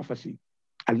that prophecy.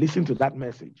 I listened to that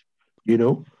message.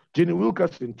 Jenny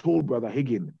Wilkerson told Brother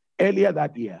Hagin earlier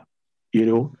that year,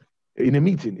 in a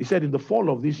meeting, he said, in the fall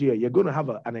of this year, you're going to have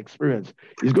an experience.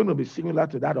 It's going to be similar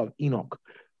to that of Enoch.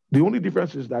 The only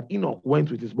difference is that Enoch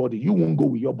went with his body. You won't go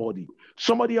with your body.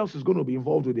 Somebody else is going to be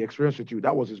involved with the experience with you.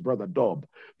 That was his brother, Dob.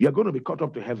 You're going to be caught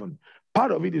up to heaven.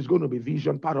 Part of it is going to be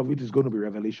vision. Part of it is going to be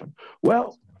revelation.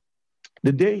 Well,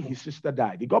 the day his sister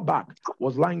died, he got back,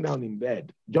 was lying down in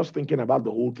bed, just thinking about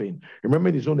the whole thing,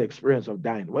 remembering his own experience of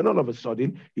dying. When all of a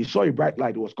sudden, he saw a bright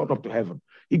light. He was caught up to heaven.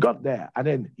 He got there, and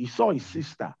then he saw his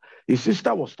sister. His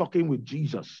sister was talking with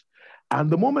Jesus. And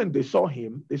the moment they saw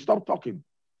him, they stopped talking.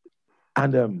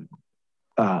 And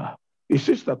his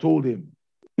sister told him,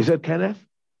 he said, Kenneth,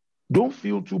 don't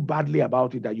feel too badly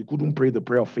about it that you couldn't pray the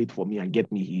prayer of faith for me and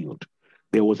get me healed.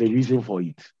 There was a reason for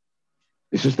it.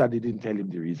 The sister didn't tell him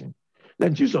the reason.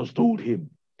 Then Jesus told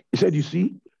him, he said, you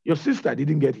see, your sister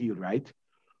didn't get healed, right?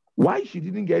 Why she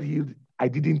didn't get healed, I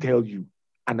didn't tell you,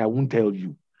 and I won't tell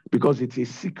you, because it's a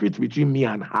secret between me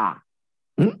and her.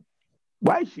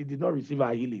 Why she did not receive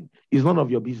her healing is none of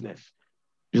your business.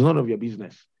 It's none of your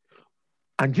business.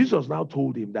 And Jesus now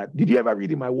told him that, did you ever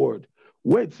read in my word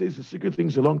where it says the secret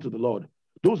things belong to the Lord?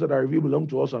 Those that are revealed belong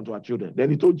to us and to our children. Then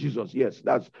he told Jesus, yes,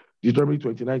 that's Deuteronomy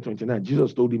 29:29.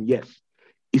 Jesus told him, yes.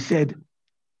 He said,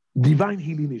 divine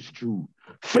healing is true.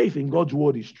 Faith in God's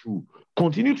word is true.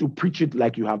 Continue to preach it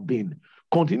like you have been.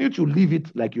 Continue to live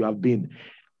it like you have been.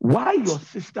 Why your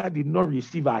sister did not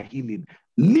receive her healing,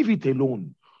 leave it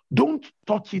alone. Don't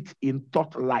touch it in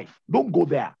thought life. Don't go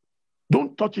there.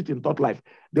 Don't touch it in thought life.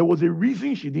 There was a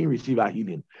reason she didn't receive her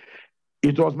healing.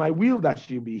 It was my will that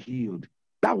she be healed.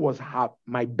 That was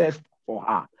my best for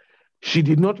her. She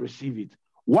did not receive it.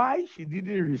 Why she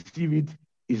didn't receive it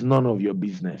is none of your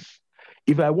business.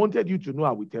 If I wanted you to know,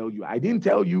 I would tell you. I didn't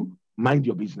tell you, mind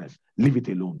your business. Leave it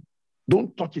alone.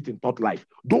 Don't touch it in thought life.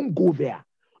 Don't go there.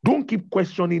 Don't keep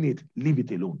questioning it. Leave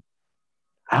it alone.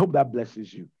 I hope that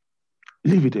blesses you.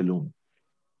 Leave it alone.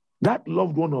 That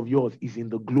loved one of yours is in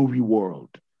the glory world,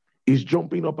 is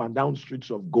jumping up and down streets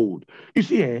of gold. You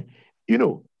see,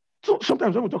 so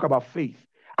sometimes when we talk about faith,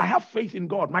 I have faith in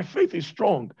God. My faith is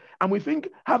strong. And we think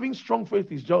having strong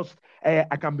faith is just,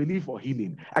 I can believe for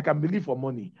healing. I can believe for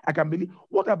money. I can believe.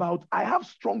 What about, I have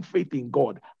strong faith in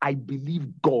God. I believe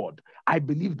God. I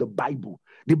believe the Bible.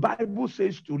 The Bible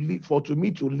says to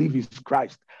me to live is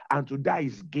Christ and to die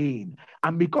is gain.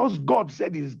 And because God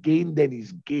said is gain, then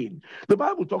is gain. The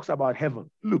Bible talks about heaven.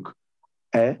 Look,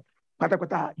 you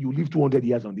live 200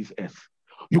 years on this earth.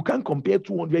 You can't compare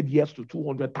 200 years to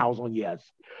 200,000 years.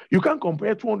 You can't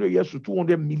compare 200 years to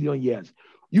 200 million years.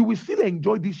 You will still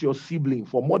enjoy this, your sibling,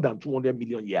 for more than 200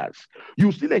 million years. You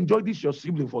will still enjoy this, your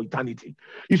sibling, for eternity.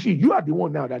 You see, you are the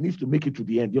one now that needs to make it to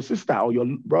the end. Your sister or your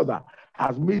brother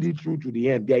has made it through to the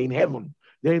end. They're in heaven.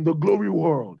 They're in the glory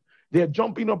world. They're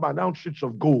jumping up and down streets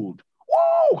of gold.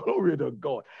 Whoa, glory to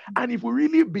God. And if we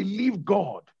really believe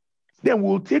God, then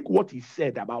we'll take what he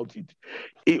said about it.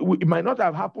 It might not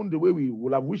have happened the way we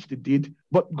would have wished it did,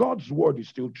 but God's word is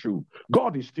still true.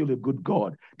 God is still a good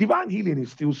God. Divine healing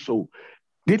is still so.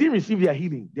 They didn't receive their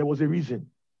healing. There was a reason.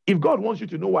 If God wants you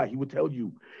to know why, he will tell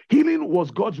you. Healing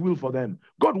was God's will for them.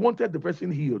 God wanted the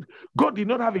person healed. God did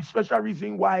not have a special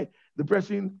reason why the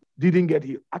person didn't get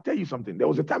healed. I'll tell you something. There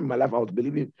was a time in my life I was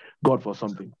believing God for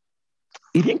something.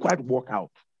 It didn't quite work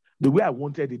out the way I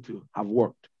wanted it to have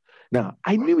worked. Now,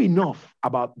 I knew enough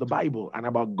about the Bible and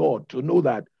about God to know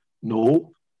that,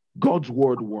 no, God's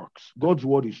word works. God's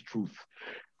word is truth.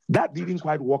 That didn't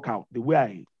quite work out the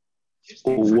way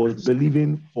I was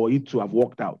believing for it to have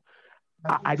worked out.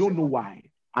 I don't know why,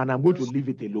 and I'm going to leave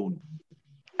it alone.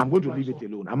 I'm going to leave it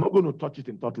alone. I'm not going to touch it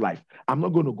in thought life. I'm not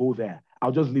going to go there.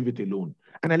 I'll just leave it alone.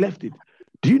 And I left it.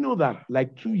 Do you know that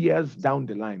like 2 years down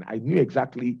the line, I knew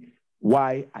exactly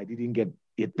why I didn't get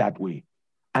it that way.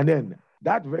 And then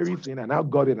that very thing, and I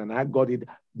got it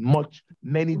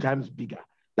many times bigger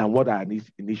than what I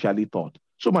initially thought.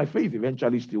 So my faith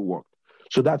eventually still worked.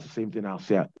 So that's the same thing I'll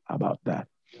say about that.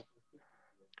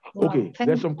 Okay,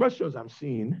 there's some questions I'm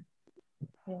seeing.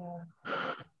 Yeah.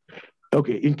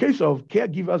 Okay, in case of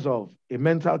caregivers of a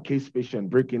mental case patient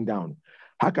breaking down,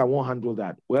 how can one handle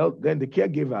that? Well, then the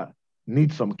caregiver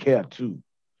needs some care too.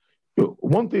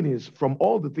 One thing is, from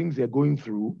all the things they're going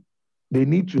through, they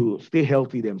need to stay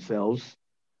healthy themselves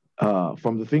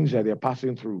from the things that they're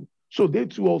passing through. So they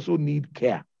too also need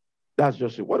care. That's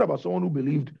just it. What about someone who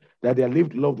believed that their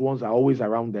lived loved ones are always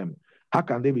around them? How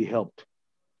can they be helped?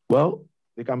 Well,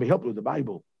 they can be helped with the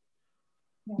Bible.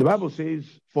 The Bible says,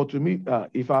 for to me,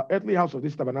 if our earthly house of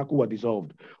this tabernacle were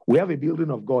dissolved, we have a building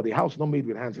of God, a house not made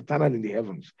with hands, eternal in the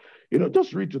heavens.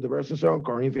 Just read to the verse in 2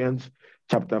 Corinthians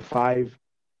chapter 5,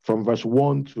 from verse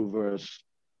 1 to verse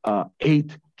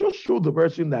 8. Just show the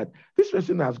person that this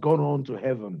person has gone on to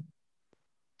heaven.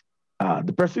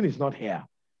 The person is not here.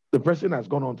 The person has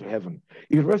gone on to heaven.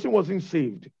 If the person wasn't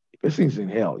saved, the person is in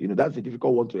hell. That's a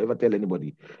difficult one to ever tell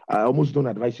anybody. I almost don't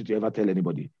advise you to ever tell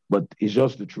anybody, but it's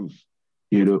just the truth.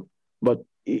 But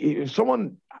if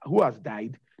someone who has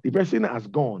died, the person has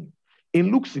gone. In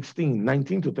Luke 16,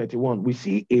 19 to 31, we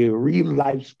see a real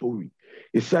life story.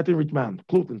 A certain rich man,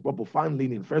 clothed in purple, fine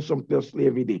linen, fresh sumptuously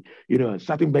every day. A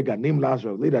certain beggar named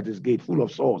Lazarus laid at his gate, full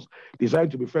of sores, desiring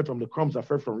to be fed from the crumbs that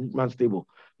fell from rich man's table.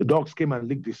 The dogs came and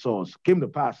licked his sores. Came to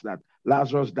pass that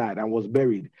Lazarus died and was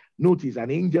buried. Notice,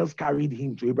 and angels carried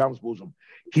him to Abraham's bosom.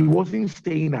 He wasn't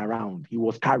staying around. He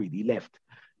was carried. He left.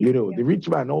 The rich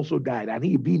man also died, and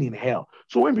he been in hell.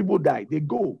 So when people die, they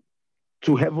go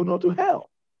to heaven or to hell.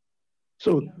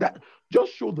 So that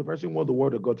just show the person what the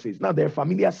word of God says. Now, there are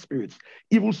familiar spirits,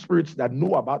 evil spirits that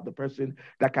know about the person,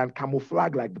 that can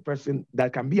camouflage like the person,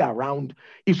 that can be around.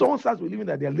 If someone starts believing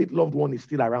that their late loved one is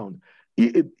still around,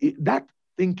 that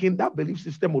thinking, that belief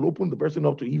system will open the person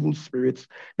up to evil spirits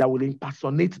that will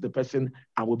impersonate the person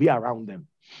and will be around them.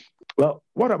 Well,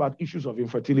 what about issues of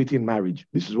infertility in marriage?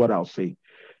 This is what I'll say.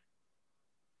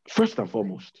 First and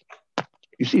foremost,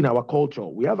 you see, in our culture,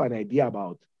 we have an idea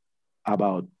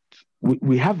about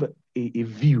we have a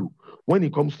view when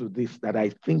it comes to this that I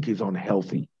think is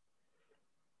unhealthy.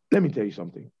 Let me tell you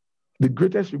something. The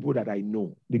greatest people that I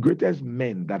know, the greatest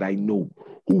men that I know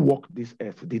who walked this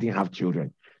earth didn't have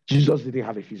children. Jesus didn't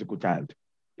have a physical child,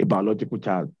 a biological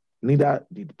child. Neither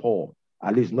did Paul,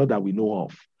 at least not that we know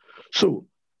of. So,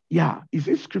 yeah, is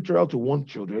it scriptural to want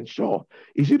children? Sure.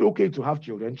 Is it okay to have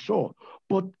children? Sure.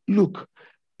 But look,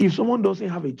 if someone doesn't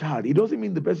have a child, it doesn't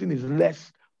mean the person is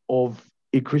less of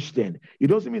a Christian. It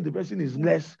doesn't mean the person is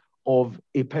less of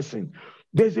a person.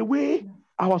 There's a way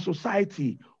our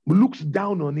society looks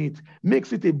down on it,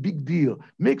 makes it a big deal,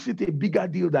 makes it a bigger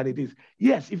deal than it is.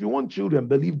 Yes, if you want children,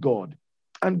 believe God,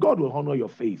 and God will honor your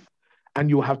faith, and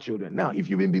you'll have children. Now, if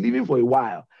you've been believing for a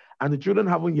while and the children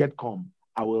haven't yet come,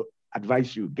 I will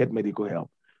advise you, get medical help.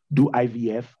 Do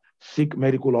IVF, seek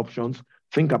medical options,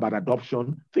 think about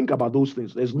adoption, think about those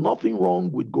things. There's nothing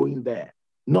wrong with going there.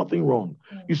 Nothing wrong.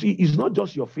 You see, it's not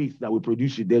just your faith that will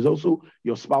produce it. There's also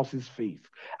your spouse's faith.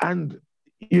 And,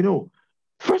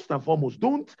 first and foremost,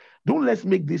 don't let's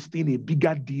make this thing a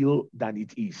bigger deal than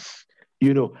it is.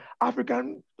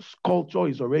 African culture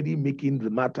is already making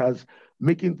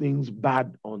things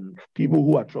bad on people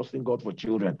who are trusting God for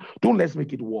children. Don't let's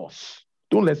make it worse.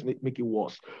 Don't let's make it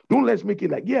worse. Don't let's make it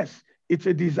like, yes, it's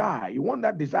a desire. You want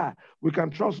that desire. We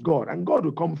can trust God, and God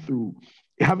will come through.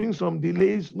 Having some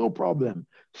delays, no problem.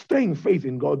 Stay in faith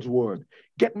in God's word.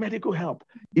 Get medical help.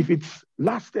 If it's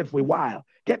lasted for a while,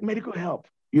 get medical help.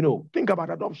 Think about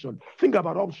adoption. Think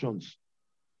about options.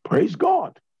 Praise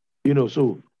God.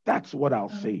 So that's what I'll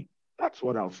say. That's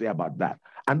what I'll say about that.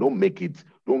 And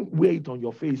don't wear it on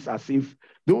your face as if,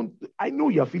 I know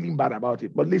you're feeling bad about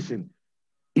it, but listen,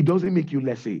 it doesn't make you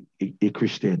less a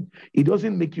Christian. It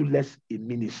doesn't make you less a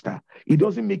minister. It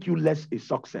doesn't make you less a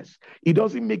success. It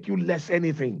doesn't make you less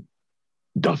anything.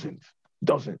 Doesn't.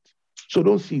 So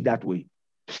don't see it that way.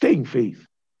 Stay in faith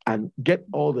and get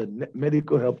all the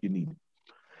medical help you need.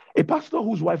 A pastor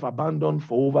whose wife abandoned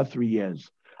for over 3 years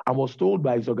and was told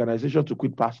by his organization to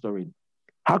quit pastoring,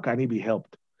 how can he be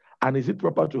helped? And is it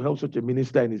proper to help such a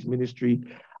minister in his ministry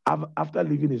after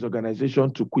leaving his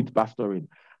organization to quit pastoring?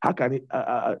 How can he,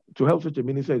 to help such a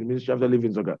minister in his ministry after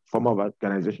leaving his former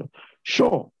organization?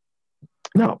 Sure.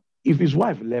 Now, if his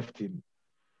wife left him,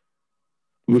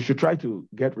 we should try to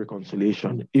get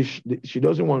reconciliation. If she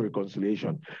doesn't want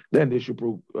reconciliation, then they should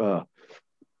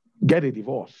get a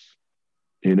divorce.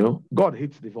 You know, God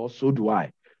hates divorce, so do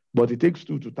I. But it takes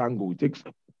two to tango. It takes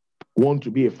one to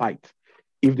be a fight.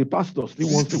 If the pastor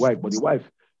still wants the wife, but the wife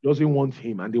doesn't want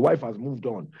him, and the wife has moved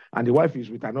on, and the wife is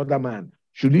with another man,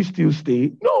 should he still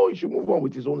stay? No, he should move on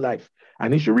with his own life.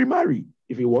 And he should remarry.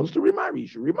 If he wants to remarry, he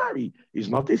should remarry. It's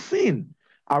not a sin.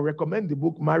 I recommend the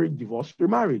book Marriage, Divorce,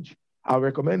 Remarriage. I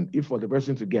recommend it for the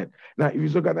person to get. Now, if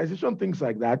his organization thinks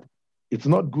like that, it's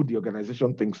not good the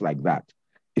organization thinks like that.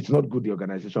 It's not good the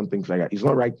organization thinks like that. It's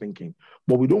not right thinking.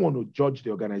 But we don't want to judge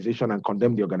the organization and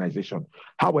condemn the organization.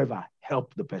 However,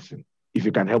 help the person. If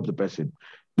you can help the person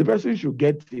should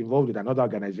get involved with another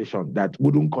organization that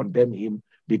wouldn't condemn him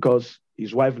because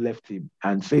his wife left him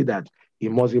and say that he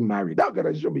mustn't marry. That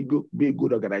organization be a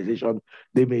good organization.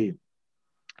 They may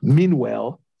mean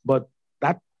well, but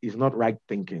that is not right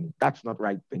thinking. That's not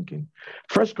right thinking.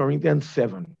 1 Corinthians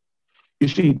 7. You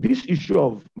see, this issue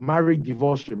of marriage,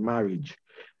 divorce, remarriage,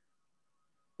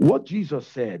 what Jesus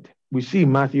said, we see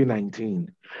in Matthew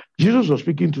 19. Jesus was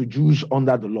speaking to Jews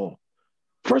under the law.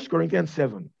 1 Corinthians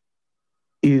 7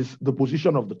 is the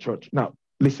position of the church. Now,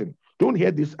 listen, don't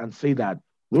hear this and say that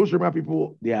those Rema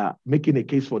people, they are making a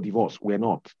case for divorce. We're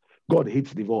not. God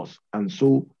hates divorce, and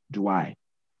so do I.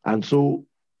 And so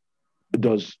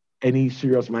does any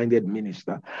serious-minded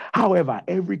minister. However,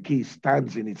 every case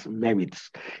stands in its merits.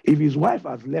 If his wife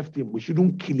has left him, we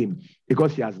shouldn't kill him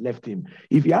because he has left him.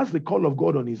 If he has the call of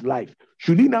God on his life,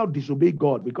 should he now disobey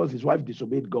God because his wife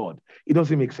disobeyed God? It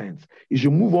doesn't make sense. He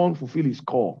should move on, fulfill his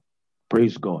call.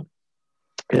 Praise God.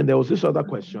 And there was this other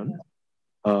question.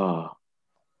 How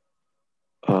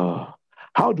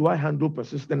do I handle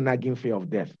persistent nagging fear of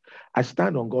death? I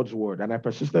stand on God's word and I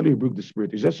persistently rebuke the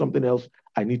spirit. Is there something else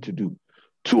I need to do?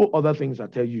 2 other things I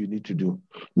tell you need to do.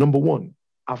 Number 1,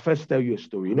 I'll first tell you a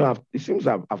story. You know, it seems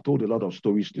I've told a lot of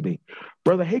stories today.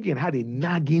 Brother Hagin had a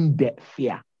nagging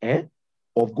fear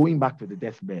of going back to the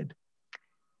deathbed.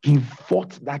 He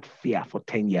fought that fear for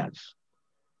 10 years.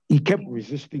 He kept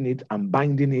resisting it and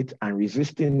binding it and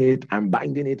resisting it and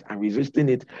binding it and resisting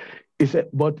it. He said,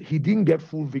 but he didn't get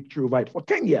full victory over it for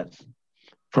 10 years,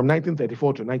 from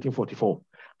 1934 to 1944.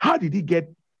 How did he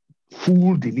get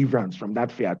full deliverance from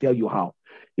that fear? I'll tell you how.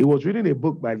 He was reading a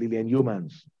book by Lillian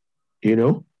Yeomans, you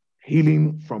know,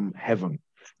 Healing from Heaven.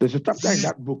 There's a chapter in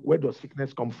that book, where does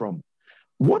sickness come from?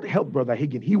 What helped Brother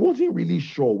Hagin? He wasn't really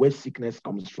sure where sickness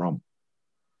comes from.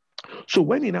 So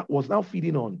when he was now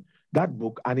feeding on that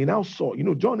book, and he now saw, you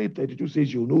know, John 8:32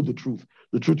 says, you'll know the truth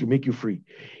will make you free.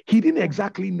 He didn't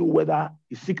exactly know whether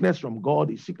it's sickness from God,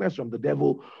 it's sickness from the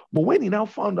devil. But when he now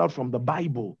found out from the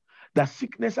Bible that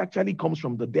sickness actually comes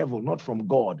from the devil, not from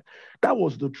God, that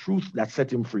was the truth that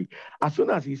set him free. As soon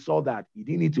as he saw that, he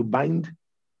didn't need to bind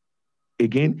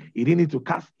again. He didn't need to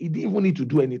cast. He didn't even need to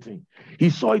do anything. He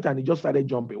saw it and he just started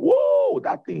jumping. Whoa,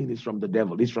 that thing is from the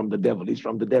devil. It's from the devil. It's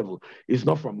from the devil. It's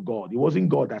not from God. It wasn't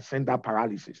God that sent that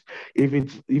paralysis. If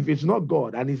it's not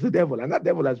God and it's the devil, and that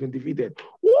devil has been defeated,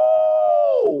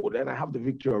 whoa, then I have the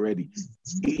victory already.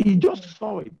 He just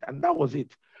saw it, and that was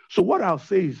it. So what I'll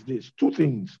say is this: 2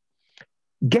 things.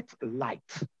 Get light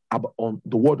on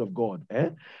the word of God.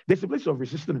 There's a place of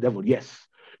resisting the devil. Yes.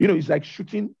 You know, it's like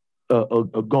shooting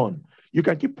a gun. You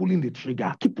can keep pulling the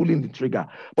trigger.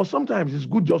 But sometimes it's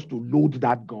good just to load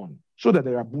that gun so that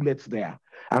there are bullets there.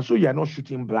 And so you are not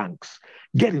shooting blanks.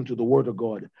 Get into the word of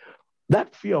God.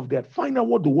 That fear of death, find out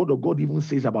what the word of God even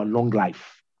says about long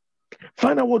life.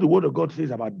 Find out what the word of God says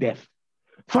about death.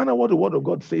 Find out what the word of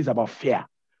God says about fear.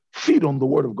 Feed on the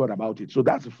word of God about it. So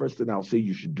that's the first thing I'll say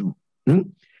you should do.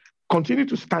 Continue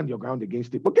to stand your ground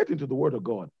against it, but get into the word of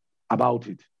God about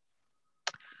it.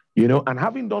 You know, and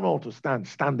having done all to stand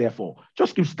therefore.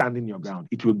 Just keep standing your ground.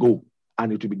 It will go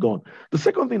and it will be gone. The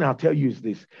second thing I'll tell you is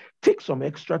this: take some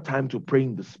extra time to pray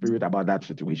in the spirit about that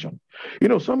situation. You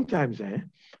know, sometimes,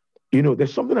 you know,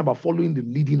 there's something about following the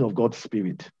leading of God's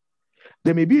spirit.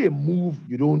 There may be a move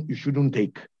you shouldn't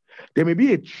take. There may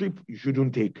be a trip you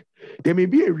shouldn't take. There may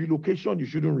be a relocation you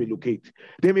shouldn't relocate.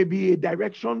 There may be a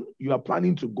direction you are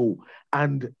planning to go.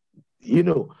 And,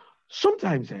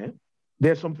 sometimes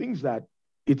there's some things that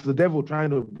it's the devil trying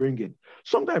to bring in.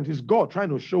 Sometimes it's God trying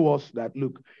to show us that,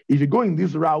 look, if you go in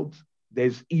this route,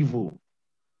 there's evil.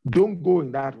 Don't go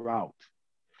in that route.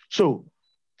 So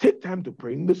take time to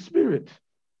pray in the Spirit.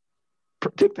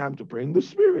 Take time to pray in the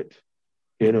Spirit.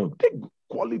 Take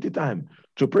quality time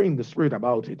to pray in the Spirit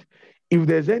about it. If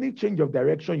there's any change of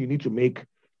direction you need to make,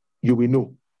 you will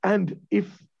know. And if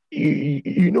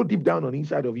you know deep down on the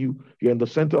inside of you, you're in the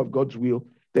center of God's will,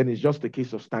 then it's just a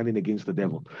case of standing against the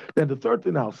devil. Then the third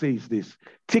thing I'll say is this: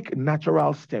 take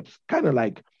natural steps. Kind of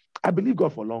like, I believe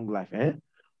God for long life,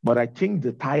 but I change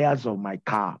the tires of my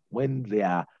car when they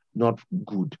are not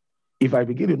good. If I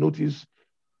begin to notice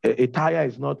a tire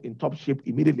is not in top shape,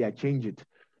 immediately I change it.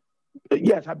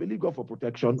 Yes, I believe God for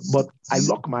protection, but I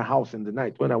lock my house in the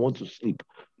night when I want to sleep.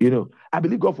 I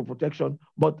believe God for protection,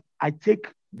 but I take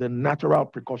the natural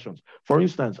precautions. For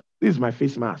instance, this is my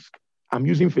face mask. I'm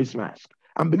using face mask.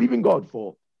 I'm believing God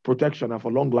for protection and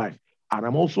for long life. And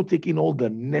I'm also taking all the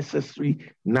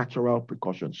necessary natural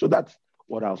precautions. So that's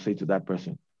what I'll say to that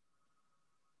person.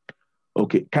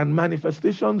 Okay. Can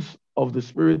manifestations of the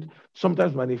Spirit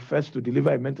sometimes manifest to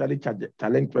deliver a mentally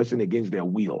challenged person against their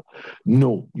will?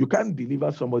 No, you can't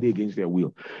deliver somebody against their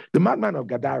will. The madman of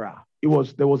Gadara,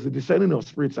 there was the discerning of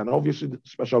spirits and obviously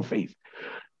special faith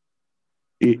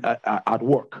at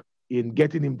work in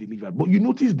getting him delivered. But you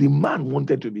notice the man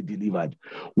wanted to be delivered.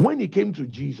 When he came to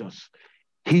Jesus,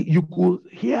 you could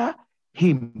hear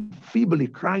him feebly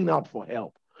crying out for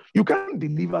help. You can't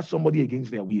deliver somebody against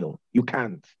their will. You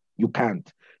can't. You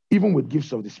can't. Even with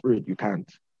gifts of the Spirit, you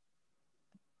can't.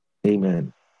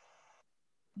 Amen.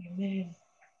 Amen.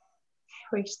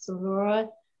 Praise the Lord.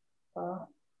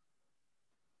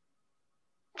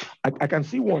 I can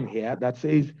see one here that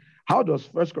says, how does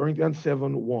 1 Corinthians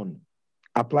 7:1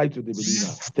 apply to the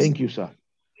believer? Thank you, sir.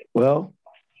 Well,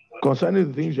 concerning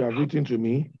the things you have written to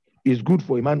me, it's good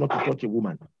for a man not to touch a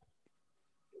woman.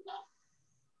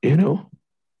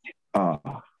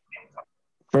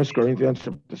 1 Corinthians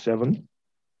chapter 7,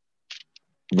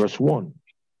 verse 1.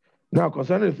 Now,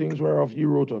 concerning the things whereof you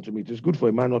wrote unto me, it is good for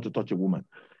a man not to touch a woman.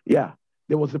 Yeah,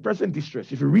 there was a present distress.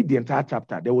 If you read the entire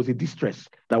chapter, there was a distress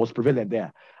that was prevalent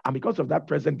there. And because of that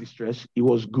present distress, it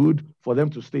was good for them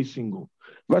to stay single.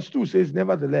 Verse 2 says,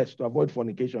 nevertheless, to avoid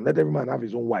fornication, let every man have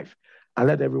his own wife, and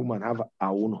let every woman have her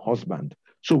own husband.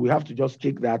 So we have to just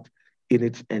take that in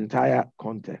its entire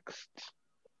context.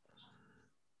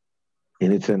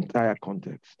 In its entire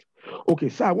context. Okay,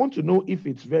 so I want to know if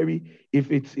it's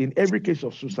in every case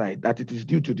of suicide that it is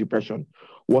due to depression.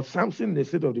 Was Samson in a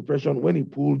state of depression when he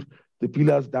pulled the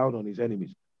pillars down on his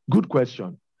enemies? Good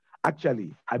question.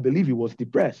 Actually, I believe he was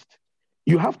depressed.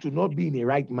 You have to not be in a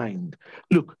right mind.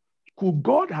 Look, could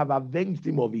God have avenged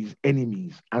him of his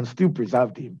enemies and still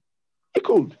preserved him? He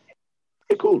could.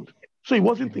 He could. So he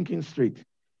wasn't thinking straight.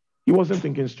 He wasn't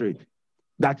thinking straight.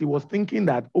 That he was thinking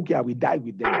that, okay, I will die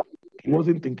with them. He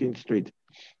wasn't thinking straight.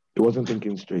 He wasn't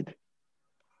thinking straight.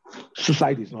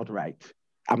 Suicide is not right.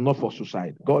 I'm not for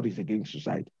suicide. God is against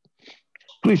suicide.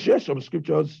 Please share some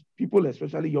scriptures people,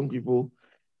 especially young people,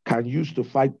 can use to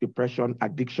fight depression,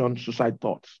 addiction, suicide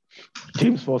thoughts.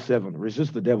 James 4:7,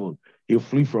 resist the devil, he'll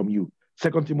flee from you.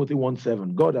 2 Timothy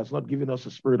 1:7, God has not given us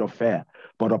a spirit of fear,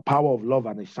 but a power of love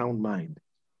and a sound mind.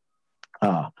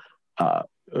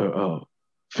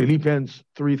 Philippians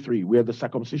 3:3, we are the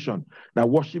circumcision that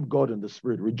worship God in the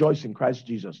Spirit, rejoice in Christ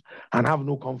Jesus, and have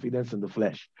no confidence in the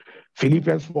flesh.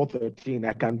 Philippians 4:13,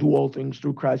 I can do all things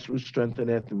through Christ who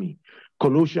strengtheneth me.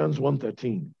 Colossians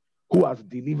 1:13, who has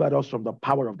delivered us from the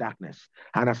power of darkness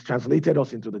and has translated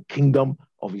us into the kingdom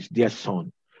of his dear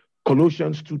Son.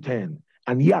 Colossians 2:10,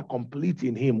 and ye are complete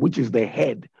in him, which is the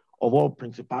head of all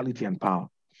principality and power.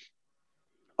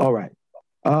 All right.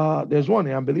 There's one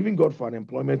here. I'm believing God for an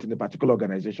employment in a particular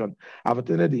organization. I've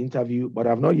attended the interview, but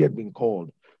I've not yet been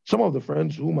called. Some of the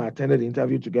friends whom I attended the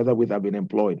interview together with have been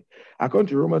employed. According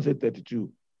to Romans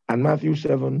 8:32 and Matthew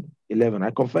 7:11, I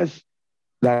confess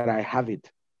that I have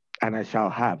it and I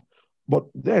shall have. But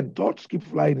then thoughts keep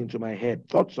flying into my head,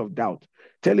 thoughts of doubt,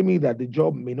 telling me that the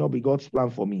job may not be God's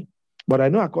plan for me. But I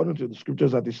know according to the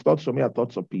scriptures that his thoughts for me are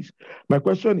thoughts of peace. My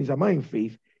question is, am I in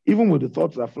faith, even with the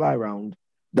thoughts that fly around,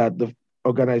 that the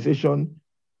organization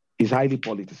is highly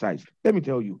politicized? Let me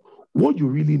tell you, what you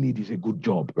really need is a good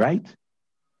job, right?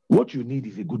 What you need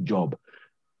is a good job.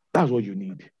 That's what you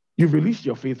need. You've released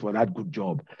your faith for that good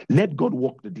job. Let God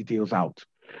work the details out.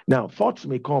 Now, thoughts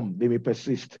may come, they may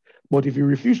persist, but if you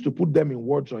refuse to put them in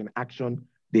words or in action,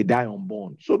 they die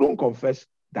unborn. So don't confess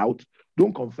doubt.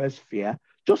 Don't confess fear.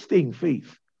 Just stay in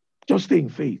faith. Just stay in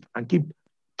faith and keep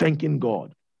thanking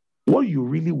God. What you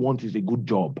really want is a good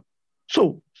job.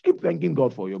 So keep thanking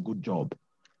God for your good job.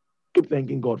 Keep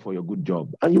thanking God for your good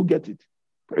job, and you'll get it.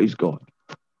 Praise God.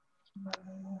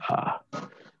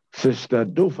 Sister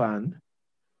Dofan,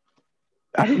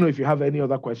 I don't know if you have any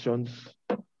other questions.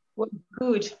 We're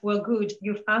good. We're good.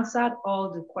 You've answered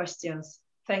all the questions.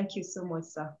 Thank you so much,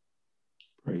 sir.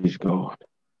 Praise God.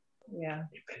 Yeah.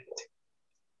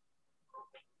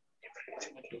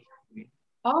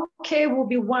 Okay, we'll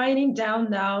be winding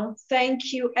down now.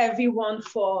 Thank you, everyone,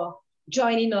 for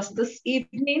joining us this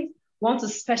evening. Want to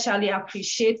especially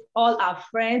appreciate all our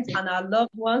friends and our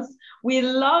loved ones. We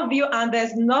love you, and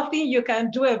there's nothing you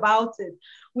can do about it.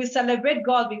 We celebrate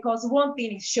God because one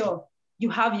thing is sure,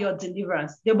 you have your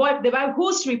deliverance. The Bible,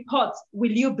 whose report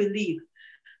will you believe?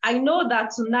 I know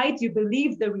that tonight you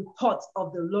believe the report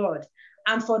of the Lord.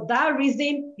 And for that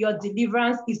reason, your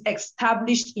deliverance is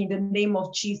established in the name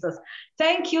of Jesus.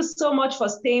 Thank you so much for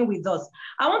staying with us.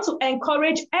 I want to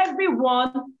encourage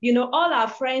everyone, all our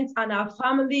friends and our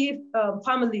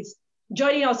families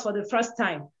joining us for the first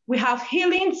time. We have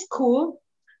Healing School,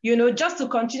 just to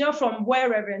continue from where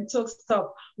Reverend Took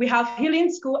stopped. We have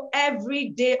Healing School every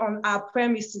day on our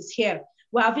premises here.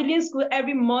 We have Healing School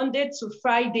every Monday to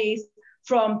Fridays,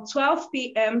 from 12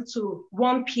 p.m. to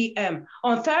 1 p.m.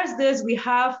 On Thursdays, we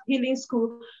have Healing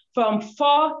School from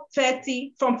 4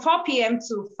 p.m.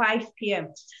 to 5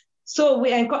 p.m. So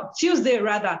Tuesday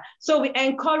rather. So we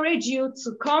encourage you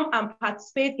to come and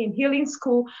participate in Healing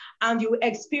School, and you will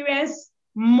experience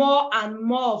more and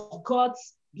more of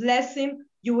God's blessing.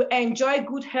 You will enjoy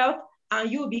good health,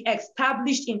 and you will be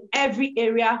established in every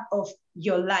area of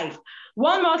your life.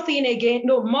 More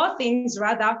things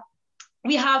rather.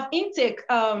 We have intake,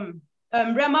 Rema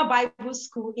Bible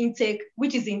School intake,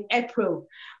 which is in April.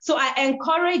 So I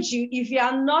encourage you, if you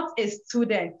are not a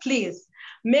student, please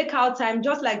make out time,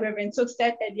 just like Reverend Took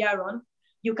said earlier on.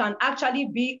 You can actually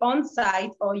be on site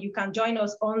or you can join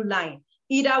us online.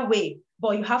 Either way,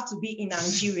 but you have to be in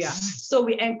Nigeria. So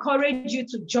we encourage you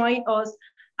to join us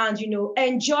and,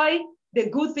 enjoy the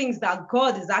good things that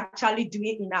God is actually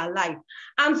doing in our life.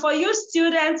 And for you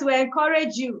students, we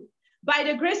encourage you, by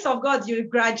the grace of God, you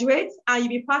graduate and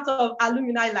you'll be part of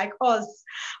alumni like us.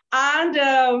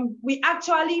 And we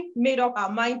actually made up our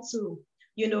mind to,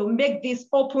 make this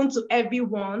open to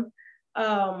everyone.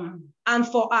 And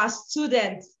for our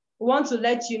students, we want to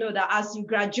let you know that as you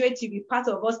graduate, you'll be part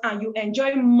of us and you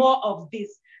enjoy more of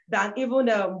this than even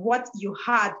what you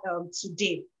had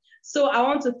today. So I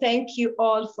want to thank you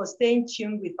all for staying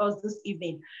tuned with us this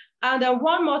evening. And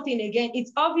one more thing again,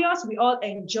 it's obvious we all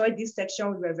enjoyed this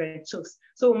section with Reverend Tooks.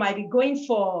 So we might be going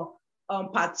for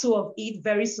part 2 of it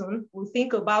very soon. We'll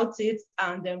think about it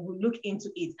and then we'll look into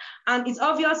it. And it's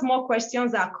obvious more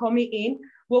questions are coming in.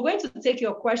 We're going to take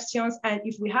your questions, and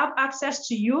if we have access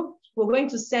to you, we're going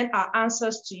to send our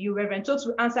answers to you. Reverend Tooks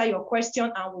will answer your question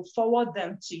and we'll forward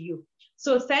them to you.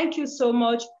 So thank you so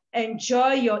much.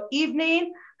 Enjoy your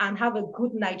evening and have a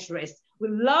good night rest. We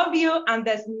love you, and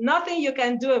there's nothing you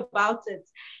can do about it.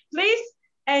 Please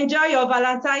enjoy your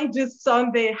Valentine's Day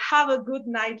Sunday. Have a good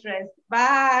night rest.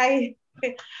 Bye.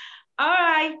 All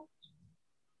right.